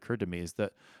thought that occurred to me is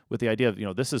that with the idea of,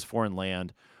 this is foreign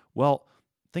land, well,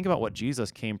 think about what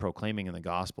Jesus came proclaiming in the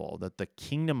gospel, that the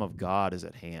kingdom of God is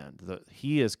at hand, that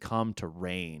he has come to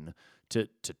reign, to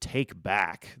take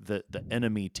back the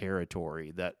enemy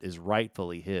territory that is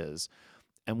rightfully his.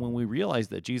 And when we realize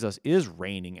that Jesus is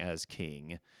reigning as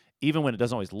king, even when it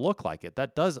doesn't always look like it,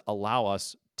 that does allow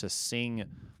us to sing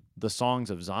the songs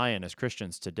of Zion as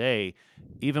Christians today,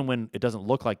 even when it doesn't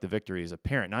look like the victory is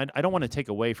apparent. Now, I don't want to take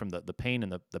away from the pain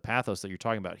and the pathos that you're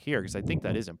talking about here, because I think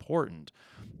that is important.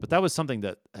 But that was something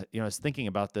that, I was thinking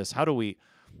about this. How do we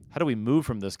move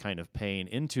from this kind of pain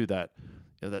into that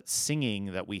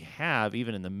singing that we have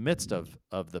even in the midst of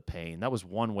the pain? That was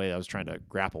one way I was trying to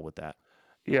grapple with that.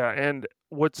 Yeah, and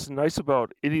what's nice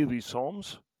about any of these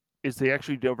psalms is they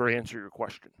actually never answer your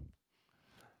question.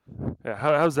 Yeah,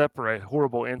 how's that for a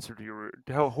horrible answer to your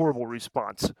horrible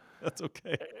response? That's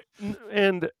okay.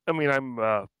 And I mean,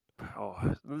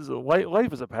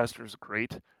 life as a pastor is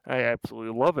great. I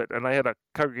absolutely love it. And I had a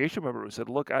congregation member who said,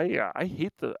 "Look, I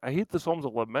hate the Psalms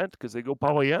of Lament because they go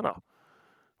Pollyanna."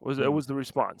 That was the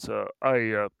response.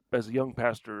 I, as a young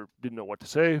pastor, didn't know what to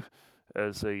say.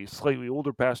 As a slightly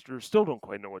older pastor, still don't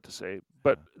quite know what to say.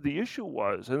 But the issue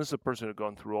was, and this is a person who had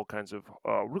gone through all kinds of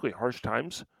really harsh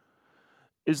times,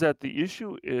 is that the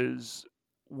issue is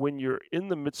when you're in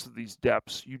the midst of these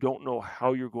depths, you don't know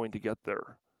how you're going to get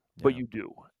there, but you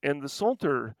do. And the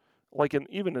Psalter,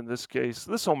 even in this case,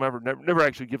 this psalm never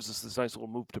actually gives us this nice little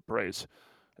move to praise.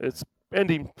 It's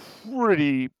ending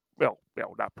pretty,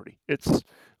 not pretty. It's,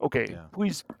 okay,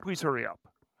 please hurry up.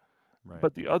 Right.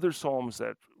 But the other psalms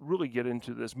that really get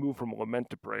into this move from lament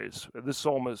to praise, this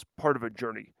psalm is part of a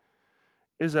journey,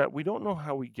 is that we don't know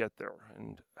how we get there.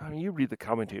 And I mean, you read the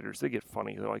commentators, they get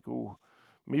funny. They're like, ooh,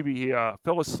 maybe he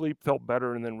fell asleep, felt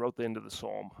better, and then wrote the end of the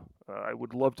psalm. I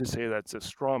would love to say that's a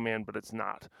straw man, but it's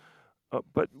not.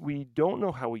 But we don't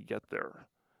know how we get there,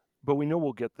 but we know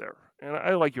we'll get there. And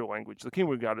I like your language. The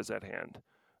kingdom of God is at hand.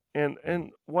 And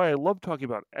why I love talking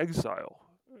about exile,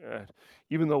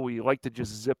 even though we like to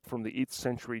just zip from the 8th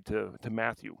century to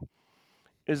Matthew,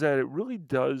 is that it really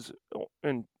does,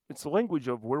 and it's the language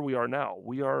of where we are now.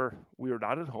 We are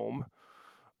not at home.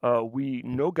 We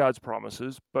know God's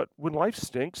promises, but when life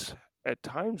stinks, at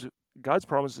times God's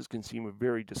promises can seem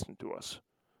very distant to us.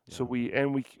 Yeah. So we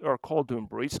are called to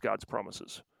embrace God's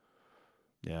promises.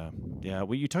 Yeah.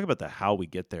 Well, you talk about the how we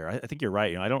get there. I think you're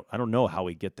right. I don't know how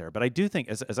we get there, but I do think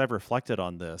as I've reflected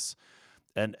on this,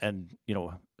 and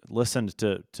listened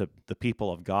to the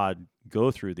people of God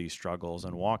go through these struggles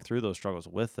and walk through those struggles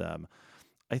with them,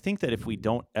 I think that if we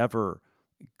don't ever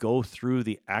go through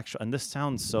the actual, and this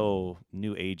sounds so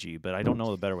new agey, but I don't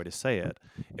know the better way to say it.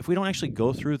 If we don't actually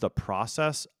go through the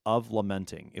process of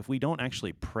lamenting, if we don't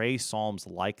actually pray psalms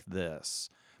like this,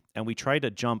 and we try to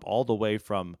jump all the way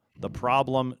from the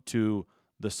problem to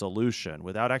the solution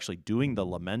without actually doing the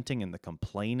lamenting and the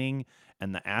complaining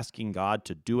and the asking God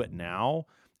to do it now,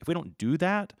 if we don't do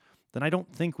that, then I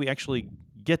don't think we actually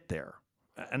get there.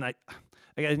 and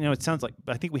it sounds like,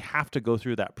 but I think we have to go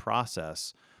through that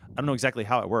process. I don't know exactly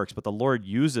how it works, but the Lord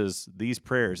uses these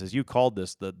prayers, as you called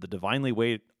this, the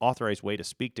divinely authorized way to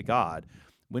speak to God.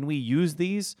 When we use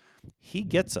these, He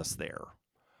gets us there.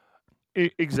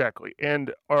 Exactly.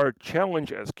 And our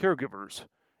challenge as caregivers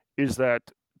is that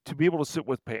to be able to sit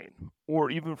with pain, or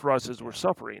even for us as we're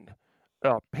suffering,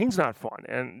 pain's not fun.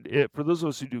 And for those of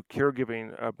us who do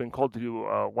caregiving, I've been called to do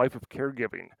a life of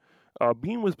caregiving.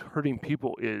 Being with hurting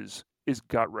people is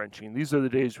gut-wrenching. These are the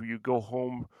days where you go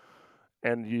home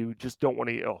and you just don't want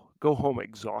to go home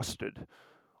exhausted.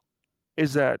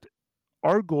 Is that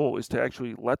our goal is to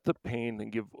actually let the pain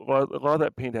and allow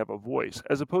that pain to have a voice,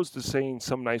 as opposed to saying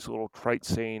some nice little trite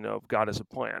saying of God has a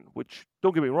plan, which,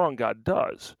 don't get me wrong, God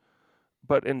does.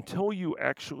 But until you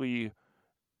actually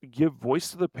give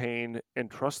voice to the pain and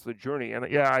trust the journey, and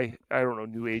I don't know,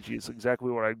 New Agey is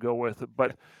exactly what I'd go with,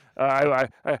 but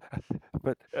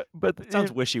it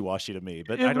sounds wishy-washy to me,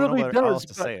 but I don't really know how else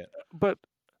to say it. But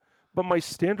my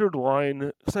standard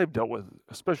line, because I've dealt with,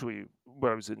 especially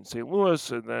when I was in St.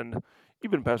 Louis, and then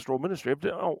even pastoral ministry,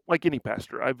 like any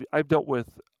pastor, I've dealt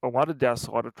with a lot of deaths,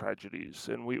 a lot of tragedies,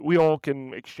 and we all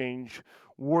can exchange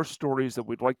war stories that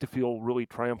we'd like to feel really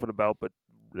triumphant about, but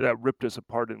that ripped us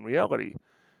apart in reality.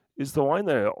 Is the line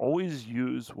that I always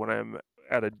use when I'm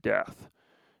at a death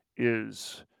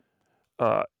is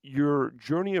your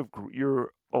journey of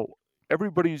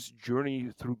everybody's journey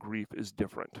through grief is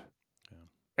different. Yeah.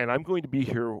 And I'm going to be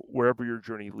here wherever your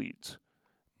journey leads,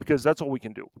 because that's all we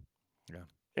can do. Yeah.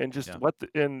 And just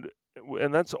and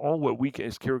that's all what we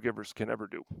as caregivers can ever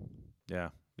do. Yeah.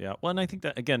 Yeah. Well, and I think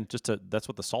that, again, that's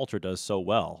what the Psalter does so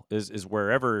well, is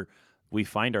wherever we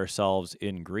find ourselves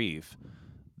in grief,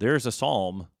 there's a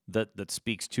psalm that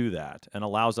speaks to that and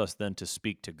allows us then to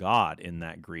speak to God in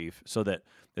that grief, so that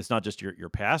it's not just your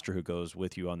pastor who goes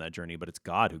with you on that journey, but it's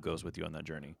God who goes with you on that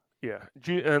journey. Yeah,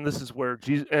 and this is where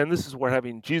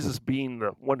having Jesus being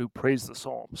the one who prays the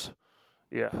Psalms.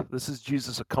 Yeah, this is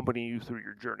Jesus accompanying you through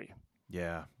your journey.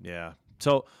 Yeah, yeah.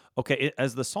 So, okay,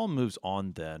 as the psalm moves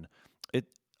on, then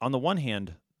on the one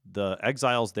hand, the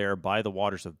exiles there by the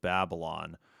waters of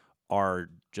Babylon are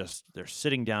they're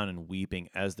sitting down and weeping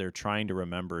as they're trying to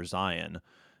remember Zion,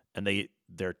 and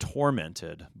they're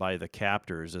tormented by the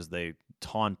captors as they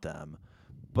taunt them.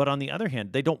 But on the other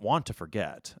hand, they don't want to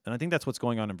forget. And I think that's what's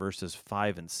going on in verses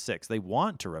 5 and 6. They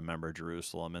want to remember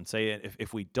Jerusalem and say,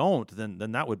 if we don't,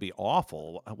 then that would be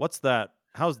awful. What's that?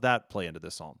 How's that play into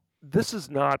this psalm? This is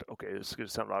not, okay, this is going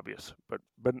to sound obvious, but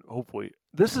hopefully,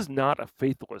 this is not a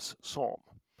faithless psalm.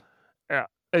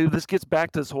 This gets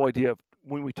back to this whole idea of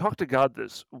when we talk to God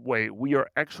this way,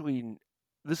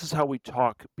 this is how we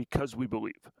talk because we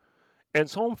believe. And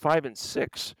Psalm 5 and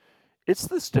 6, it's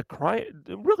this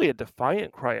really a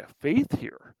defiant cry of faith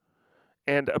here.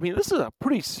 And I mean, this is a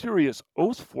pretty serious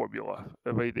oath formula.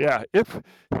 I mean,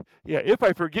 if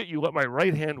I forget you, let my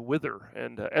right hand wither.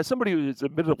 And as somebody who is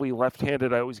admittedly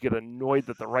left-handed, I always get annoyed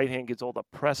that the right hand gets all the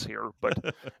press here.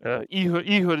 But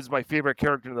Ehud is my favorite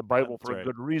character in the Bible for a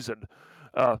good reason.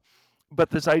 But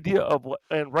this idea of,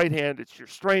 and right hand, it's your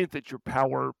strength, it's your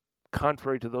power,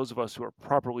 contrary to those of us who are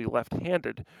properly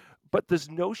left-handed. But this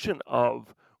notion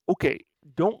of,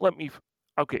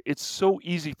 it's so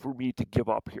easy for me to give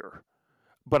up here,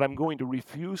 but I'm going to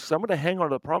refuse. So I'm going to hang on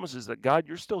to the promises that, God,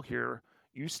 you're still here,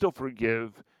 you still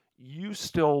forgive, you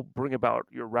still bring about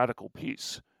your radical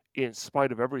peace in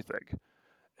spite of everything.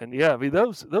 And yeah, I mean,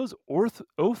 those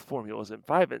oath formulas in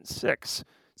 5 and 6.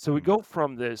 So we go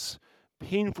from this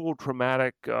painful,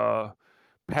 traumatic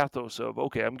pathos of,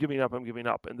 I'm giving up,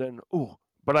 and then,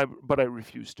 but I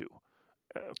refuse to.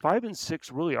 5 and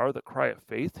 6 really are the cry of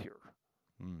faith here.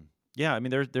 Yeah, I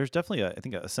mean, there's definitely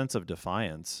a sense of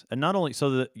defiance, and not only so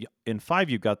that in 5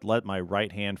 you've got let my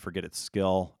right hand forget its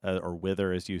skill or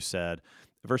wither, as you said.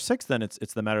 Verse 6, then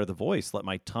it's the matter of the voice. Let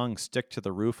my tongue stick to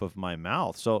the roof of my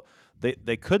mouth. So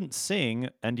they couldn't sing,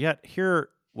 and yet here.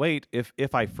 Wait,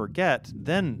 if I forget,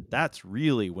 then that's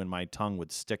really when my tongue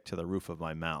would stick to the roof of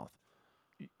my mouth.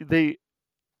 You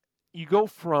go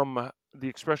from the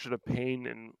expression of pain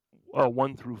in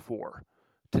 1 through 4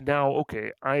 to now,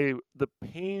 the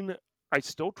pain I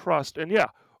still trust, and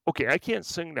I can't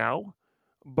sing now,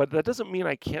 but that doesn't mean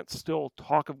I can't still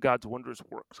talk of God's wondrous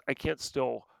works. I can't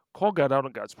still call God out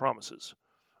on God's promises.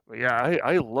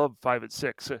 I love 5 and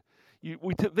 6.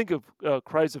 We think of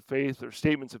cries of faith or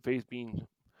statements of faith being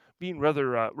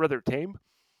rather tame.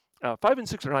 5 and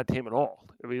 6 are not tame at all.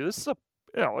 I mean, this is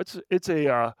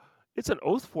it's an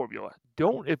oath formula.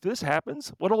 If this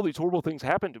happens, let all these horrible things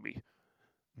happen to me.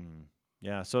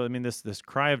 Yeah, so I mean, this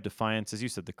cry of defiance, as you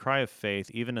said, the cry of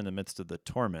faith, even in the midst of the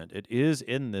torment, it is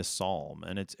in this psalm,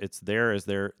 and it's there as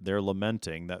they're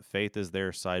lamenting that faith is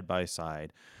there side by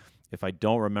side. If I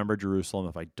don't remember Jerusalem,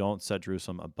 if I don't set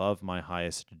Jerusalem above my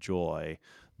highest joy,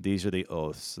 these are the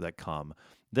oaths that come.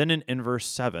 Then in verse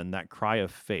 7, that cry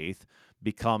of faith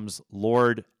becomes,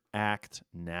 Lord, act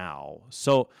now.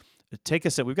 So take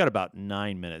us in. We've got about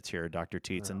 9 minutes here, Dr.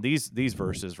 Tietz, and these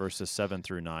verses 7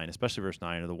 through 9, especially verse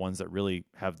 9, are the ones that really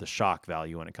have the shock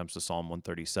value when it comes to Psalm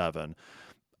 137.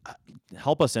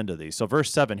 Help us into these. So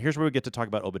verse 7, here's where we get to talk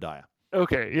about Obadiah.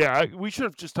 Okay, yeah, we should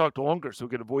have just talked longer so we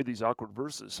could avoid these awkward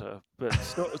verses. But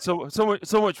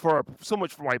so much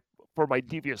for my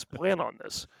devious plan on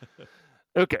this.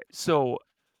 Okay, so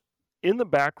in the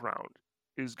background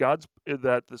is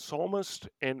that the psalmist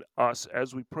and us,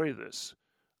 as we pray this,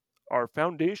 our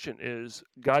foundation is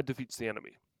God defeats the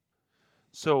enemy.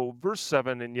 So verse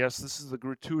 7, and yes, this is the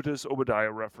gratuitous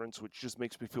Obadiah reference, which just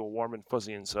makes me feel warm and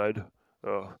fuzzy inside.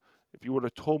 If you would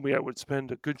have told me I would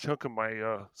spend a good chunk of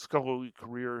my scholarly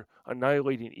career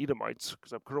annihilating Edomites,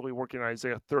 because I'm currently working on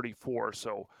Isaiah 34.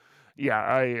 So,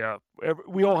 yeah,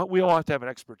 we all have to have an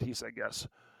expertise, I guess.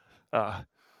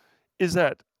 Is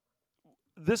that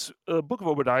this book of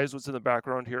Obadiah is what's in the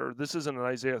background here. This isn't an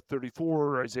Isaiah 34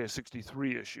 or Isaiah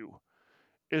 63 issue.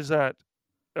 Is that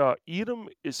Edom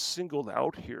is singled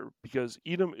out here because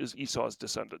Edom is Esau's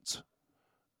descendants.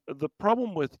 The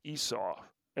problem with Esau,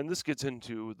 and this gets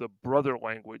into the brother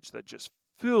language that just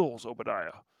fills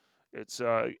Obadiah. It's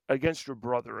against your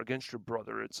brother, against your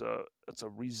brother. It's a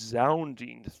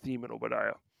resounding theme in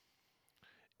Obadiah.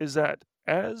 Is that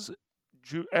as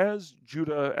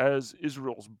Judah, as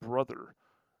Israel's brother,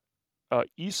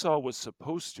 Esau was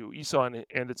supposed to, Esau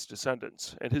and its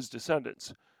descendants, and his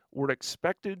descendants, were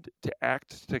expected to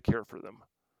act to care for them.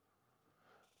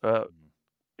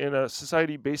 In a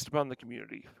society based upon the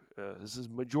community, this is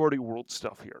majority world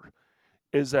stuff here,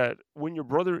 is that when your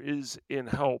brother is in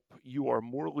help, you are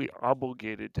morally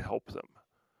obligated to help them.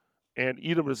 And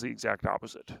Edom is the exact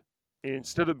opposite.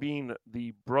 Instead of being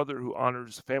the brother who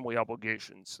honors family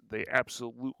obligations, they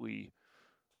absolutely,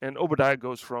 and Obadiah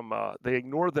goes from they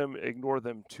ignore them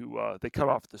to they cut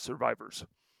off the survivors.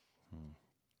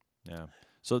 Yeah.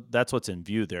 So that's what's in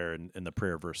view there in the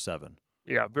prayer, verse 7.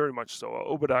 Yeah, very much so.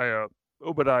 Obadiah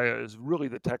is really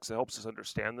the text that helps us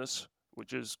understand this,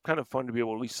 which is kind of fun to be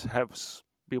able to at least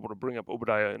be able to bring up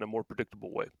Obadiah in a more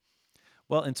predictable way.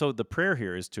 Well, and so the prayer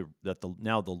here is that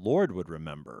now the Lord would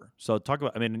remember. So talk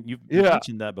about, I mean, you've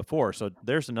mentioned that before. So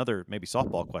there's another maybe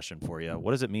softball question for you.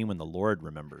 What does it mean when the Lord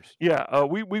remembers? Yeah,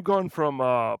 we've gone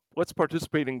from let's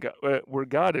participate in God, where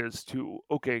God is, to,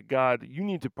 okay, God, you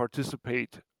need to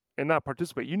participate and not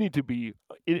participate. You need to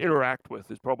interact with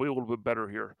is probably a little bit better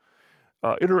here.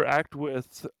 Interact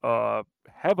with,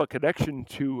 have a connection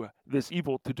to this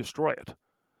evil to destroy it.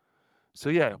 So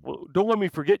yeah, well, don't let me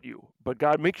forget you, but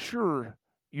God, make sure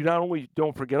you not only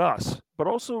don't forget us, but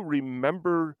also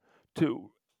remember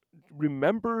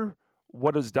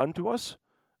what is done to us.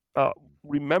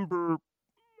 Remember,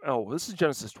 this is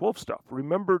Genesis 12 stuff.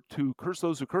 Remember to curse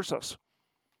those who curse us,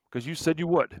 because you said you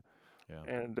would. Yeah.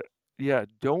 And yeah,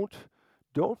 don't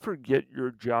forget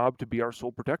your job to be our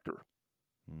sole protector.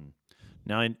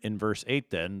 Now in verse 8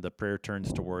 then, the prayer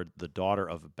turns toward the daughter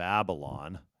of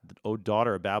Babylon. O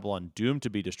daughter of Babylon, doomed to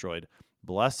be destroyed,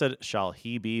 blessed shall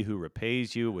he be who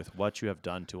repays you with what you have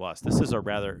done to us. This is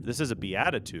a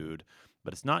beatitude,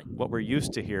 but it's not what we're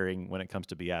used to hearing when it comes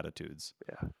to beatitudes.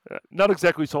 Yeah, not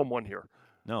exactly Psalm 1 here.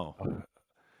 No.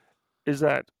 Is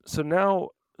that, so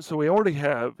we already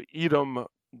have Edom,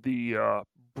 the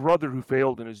brother who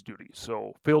failed in his duty,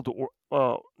 so failed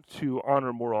to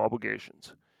honor moral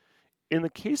obligations. In the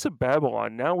case of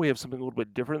Babylon, now we have something a little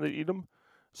bit different than Edom.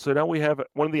 So now we have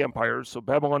one of the empires. So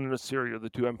Babylon and Assyria, the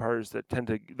two empires that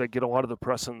get a lot of the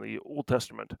press in the Old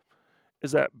Testament,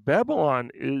 is that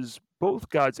Babylon is both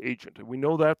God's agent. And we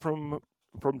know that from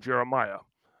Jeremiah.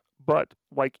 But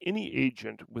like any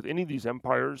agent with any of these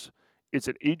empires, it's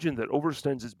an agent that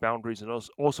overstands its boundaries and is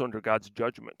also under God's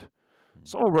judgment.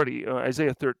 So already,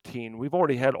 Isaiah 13, we've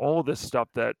already had all this stuff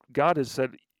that God has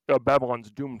said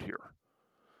Babylon's doomed here.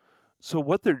 So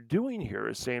what they're doing here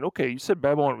is saying, okay, you said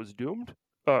Babylon was doomed?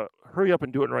 Hurry up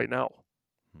and do it right now.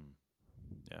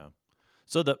 Yeah.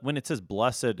 So that when it says,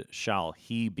 blessed shall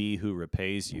he be who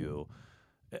repays you,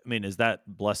 I mean, is that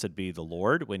blessed be the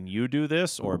Lord when you do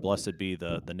this, or blessed be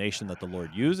the nation that the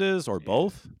Lord uses, or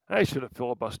both? I should have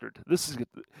filibustered.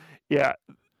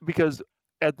 Because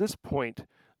at this point,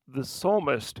 the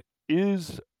psalmist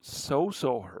is so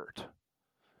hurt.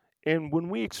 And when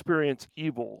we experience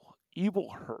evil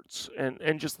hurts,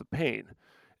 and just the pain.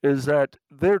 is that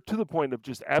they're to the point of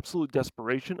just absolute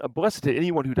desperation. Blessed to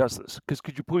anyone who does this, because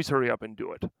could you please hurry up and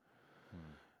do it?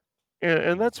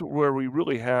 And that's where we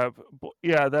really have,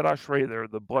 that ashrei there,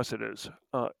 the blessed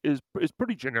is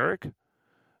pretty generic.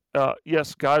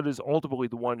 Yes, God is ultimately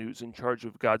the one who's in charge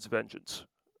of God's vengeance.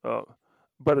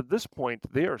 But at this point,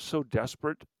 they are so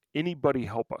desperate. Anybody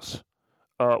help us?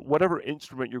 Whatever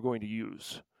instrument you're going to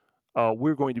use,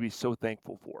 we're going to be so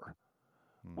thankful for,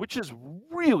 which is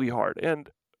really hard. And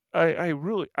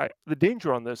the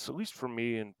danger on this, at least for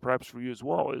me and perhaps for you as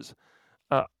well, is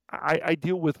I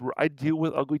deal with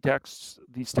ugly texts.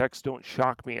 These texts don't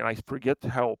shock me, and I forget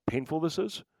how painful this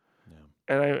is.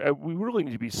 Yeah. And we really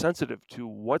need to be sensitive to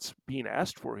what's being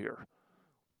asked for here.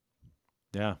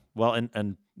 Yeah. Well,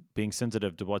 and being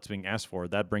sensitive to what's being asked for,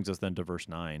 that brings us then to verse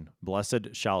 9.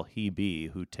 Blessed shall he be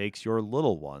who takes your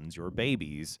little ones, your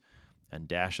babies, and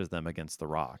dashes them against the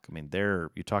rock. I mean,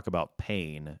 there you talk about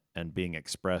pain and being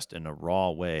expressed in a raw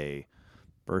way.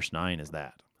 Verse 9 is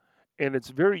that. And it's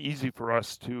very easy for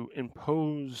us to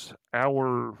impose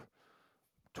our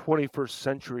 21st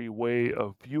century way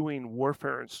of viewing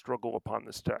warfare and struggle upon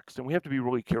this text. And we have to be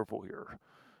really careful here.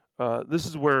 This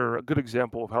is where a good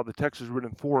example of how the text is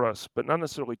written for us, but not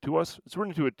necessarily to us. It's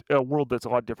written to a world that's a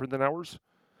lot different than ours.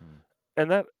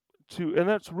 And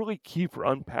that's really key for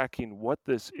unpacking what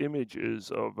this image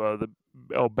is of the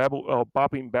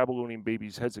bopping Babylonian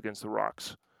babies' heads against the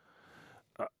rocks.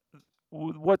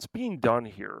 What's being done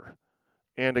here,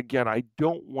 and again, I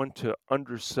don't want to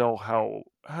undersell how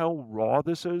raw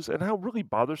this is and how really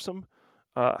bothersome.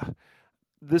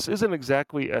 This isn't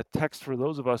exactly a text for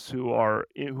those of us who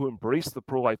embrace the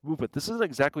pro-life movement. This isn't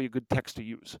exactly a good text to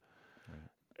use.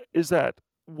 Right. Is that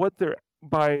what they're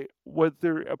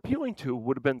appealing to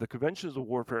would have been the conventions of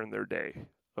warfare in their day.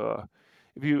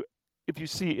 If you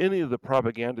see any of the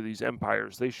propaganda of these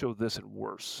empires, they show this and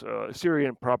worse.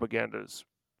 Assyrian propaganda is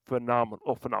phenomenal,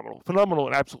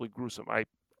 and absolutely gruesome.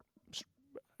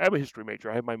 I'm a history major.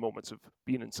 I have my moments of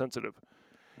being insensitive.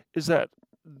 Is that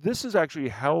this is actually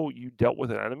how you dealt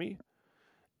with an enemy,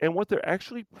 and what they're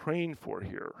actually praying for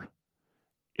here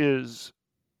is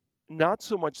not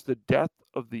so much the death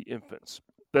of the infants.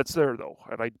 That's there, though,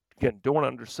 and I, again, don't want to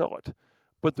undersell it,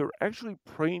 but they're actually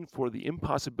praying for the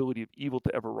impossibility of evil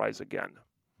to ever rise again.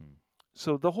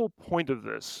 So the whole point of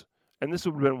this, and this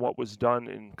would have been what was done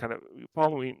in kind of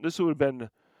following, this would have been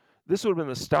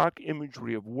the stock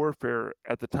imagery of warfare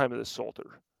at the time of the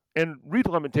Psalter. And read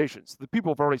Lamentations. The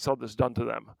people have already saw this done to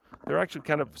them. They're actually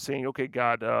kind of saying, okay,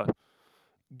 God,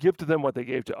 give to them what they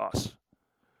gave to us.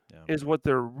 Yeah. Is what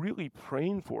they're really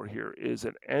praying for here is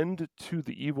an end to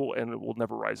the evil, and it will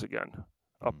never rise again,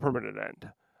 a permanent end.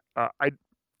 I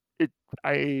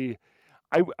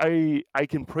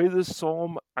can pray this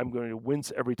psalm. I'm going to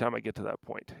wince every time I get to that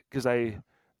point, because I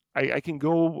can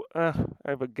go. I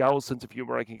have a gallows sense of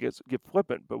humor. I can get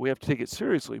flippant, but we have to take it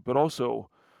seriously. But also,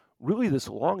 really, this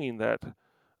longing that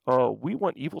we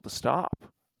want evil to stop.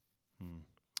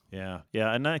 Yeah,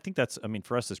 and I think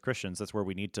for us as Christians, that's where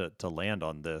we need to land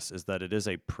on this, is that it is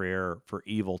a prayer for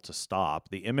evil to stop.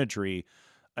 The imagery,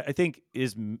 I think,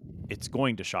 it's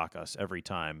going to shock us every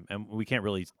time, and we can't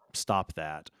really stop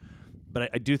that. But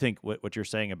I do think what you're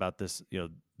saying about this,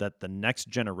 that the next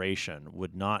generation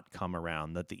would not come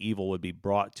around, that the evil would be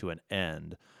brought to an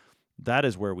end. That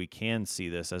is where we can see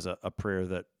this as a prayer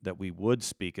that we would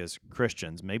speak as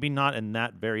Christians, maybe not in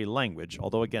that very language,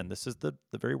 although, again, this is the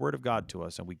very word of God to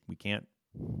us, and we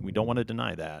don't want to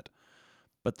deny that.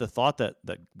 But the thought that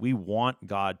we want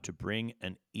God to bring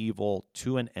an evil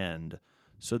to an end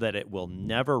so that it will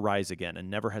never rise again and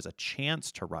never has a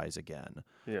chance to rise again.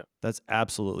 Yeah, that's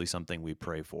absolutely something we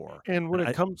pray for. And when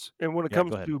it comes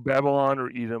to Babylon or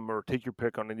Edom, or take your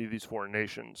pick on any of these foreign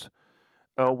nations,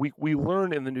 we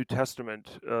learn in the New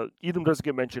Testament, Edom doesn't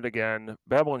get mentioned again.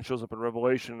 Babylon shows up in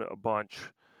Revelation a bunch.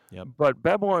 Yep. But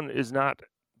Babylon is not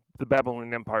the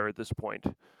Babylonian Empire at this point.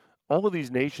 All of these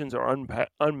nations are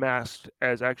unmasked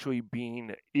as actually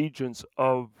being agents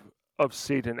of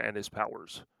Satan and his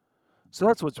powers. So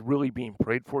that's what's really being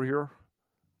prayed for here.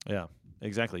 Yeah,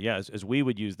 exactly. Yeah, as we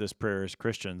would use this prayer as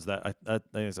Christians, that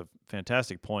is a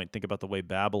fantastic point. Think about the way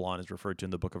Babylon is referred to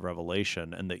in the book of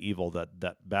Revelation and the evil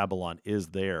that Babylon is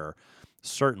there.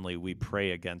 Certainly we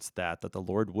pray against that the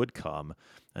Lord would come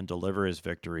and deliver his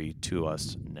victory to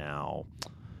us now.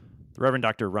 The Reverend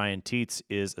Dr. Ryan Tietz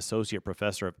is Associate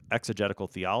Professor of Exegetical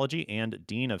Theology and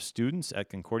Dean of Students at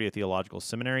Concordia Theological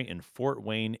Seminary in Fort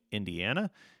Wayne, Indiana.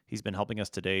 He's been helping us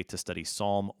today to study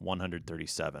Psalm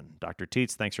 137. Dr.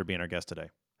 Tietz, thanks for being our guest today.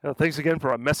 Well, thanks again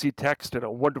for a messy text and a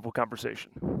wonderful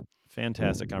conversation.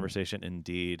 Fantastic conversation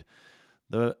indeed.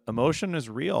 The emotion is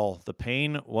real. The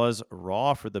pain was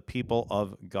raw for the people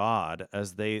of God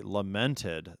as they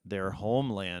lamented their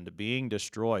homeland being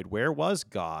destroyed. Where was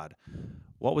God?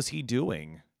 What was he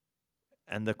doing?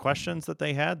 And the questions that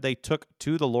they had, they took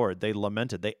to the Lord. They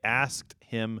lamented. They asked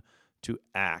him to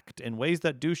act in ways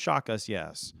that do shock us,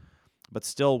 yes. But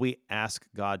still, we ask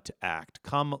God to act.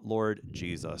 Come, Lord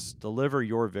Jesus, deliver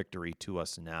your victory to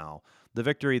us now. The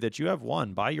victory that you have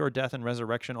won by your death and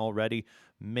resurrection already,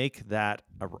 make that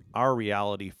our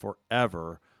reality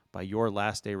forever by your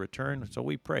last day return. So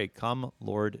we pray, come,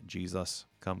 Lord Jesus,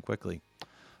 come quickly.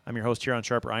 I'm your host here on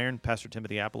Sharper Iron, Pastor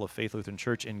Timothy Appel of Faith Lutheran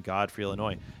Church in Godfrey,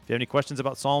 Illinois. If you have any questions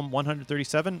about Psalm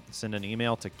 137, send an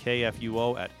email to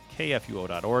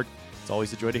kfuo@kfuo.org. It's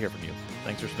always a joy to hear from you.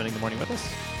 Thanks for spending the morning with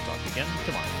us. Talk again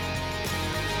tomorrow.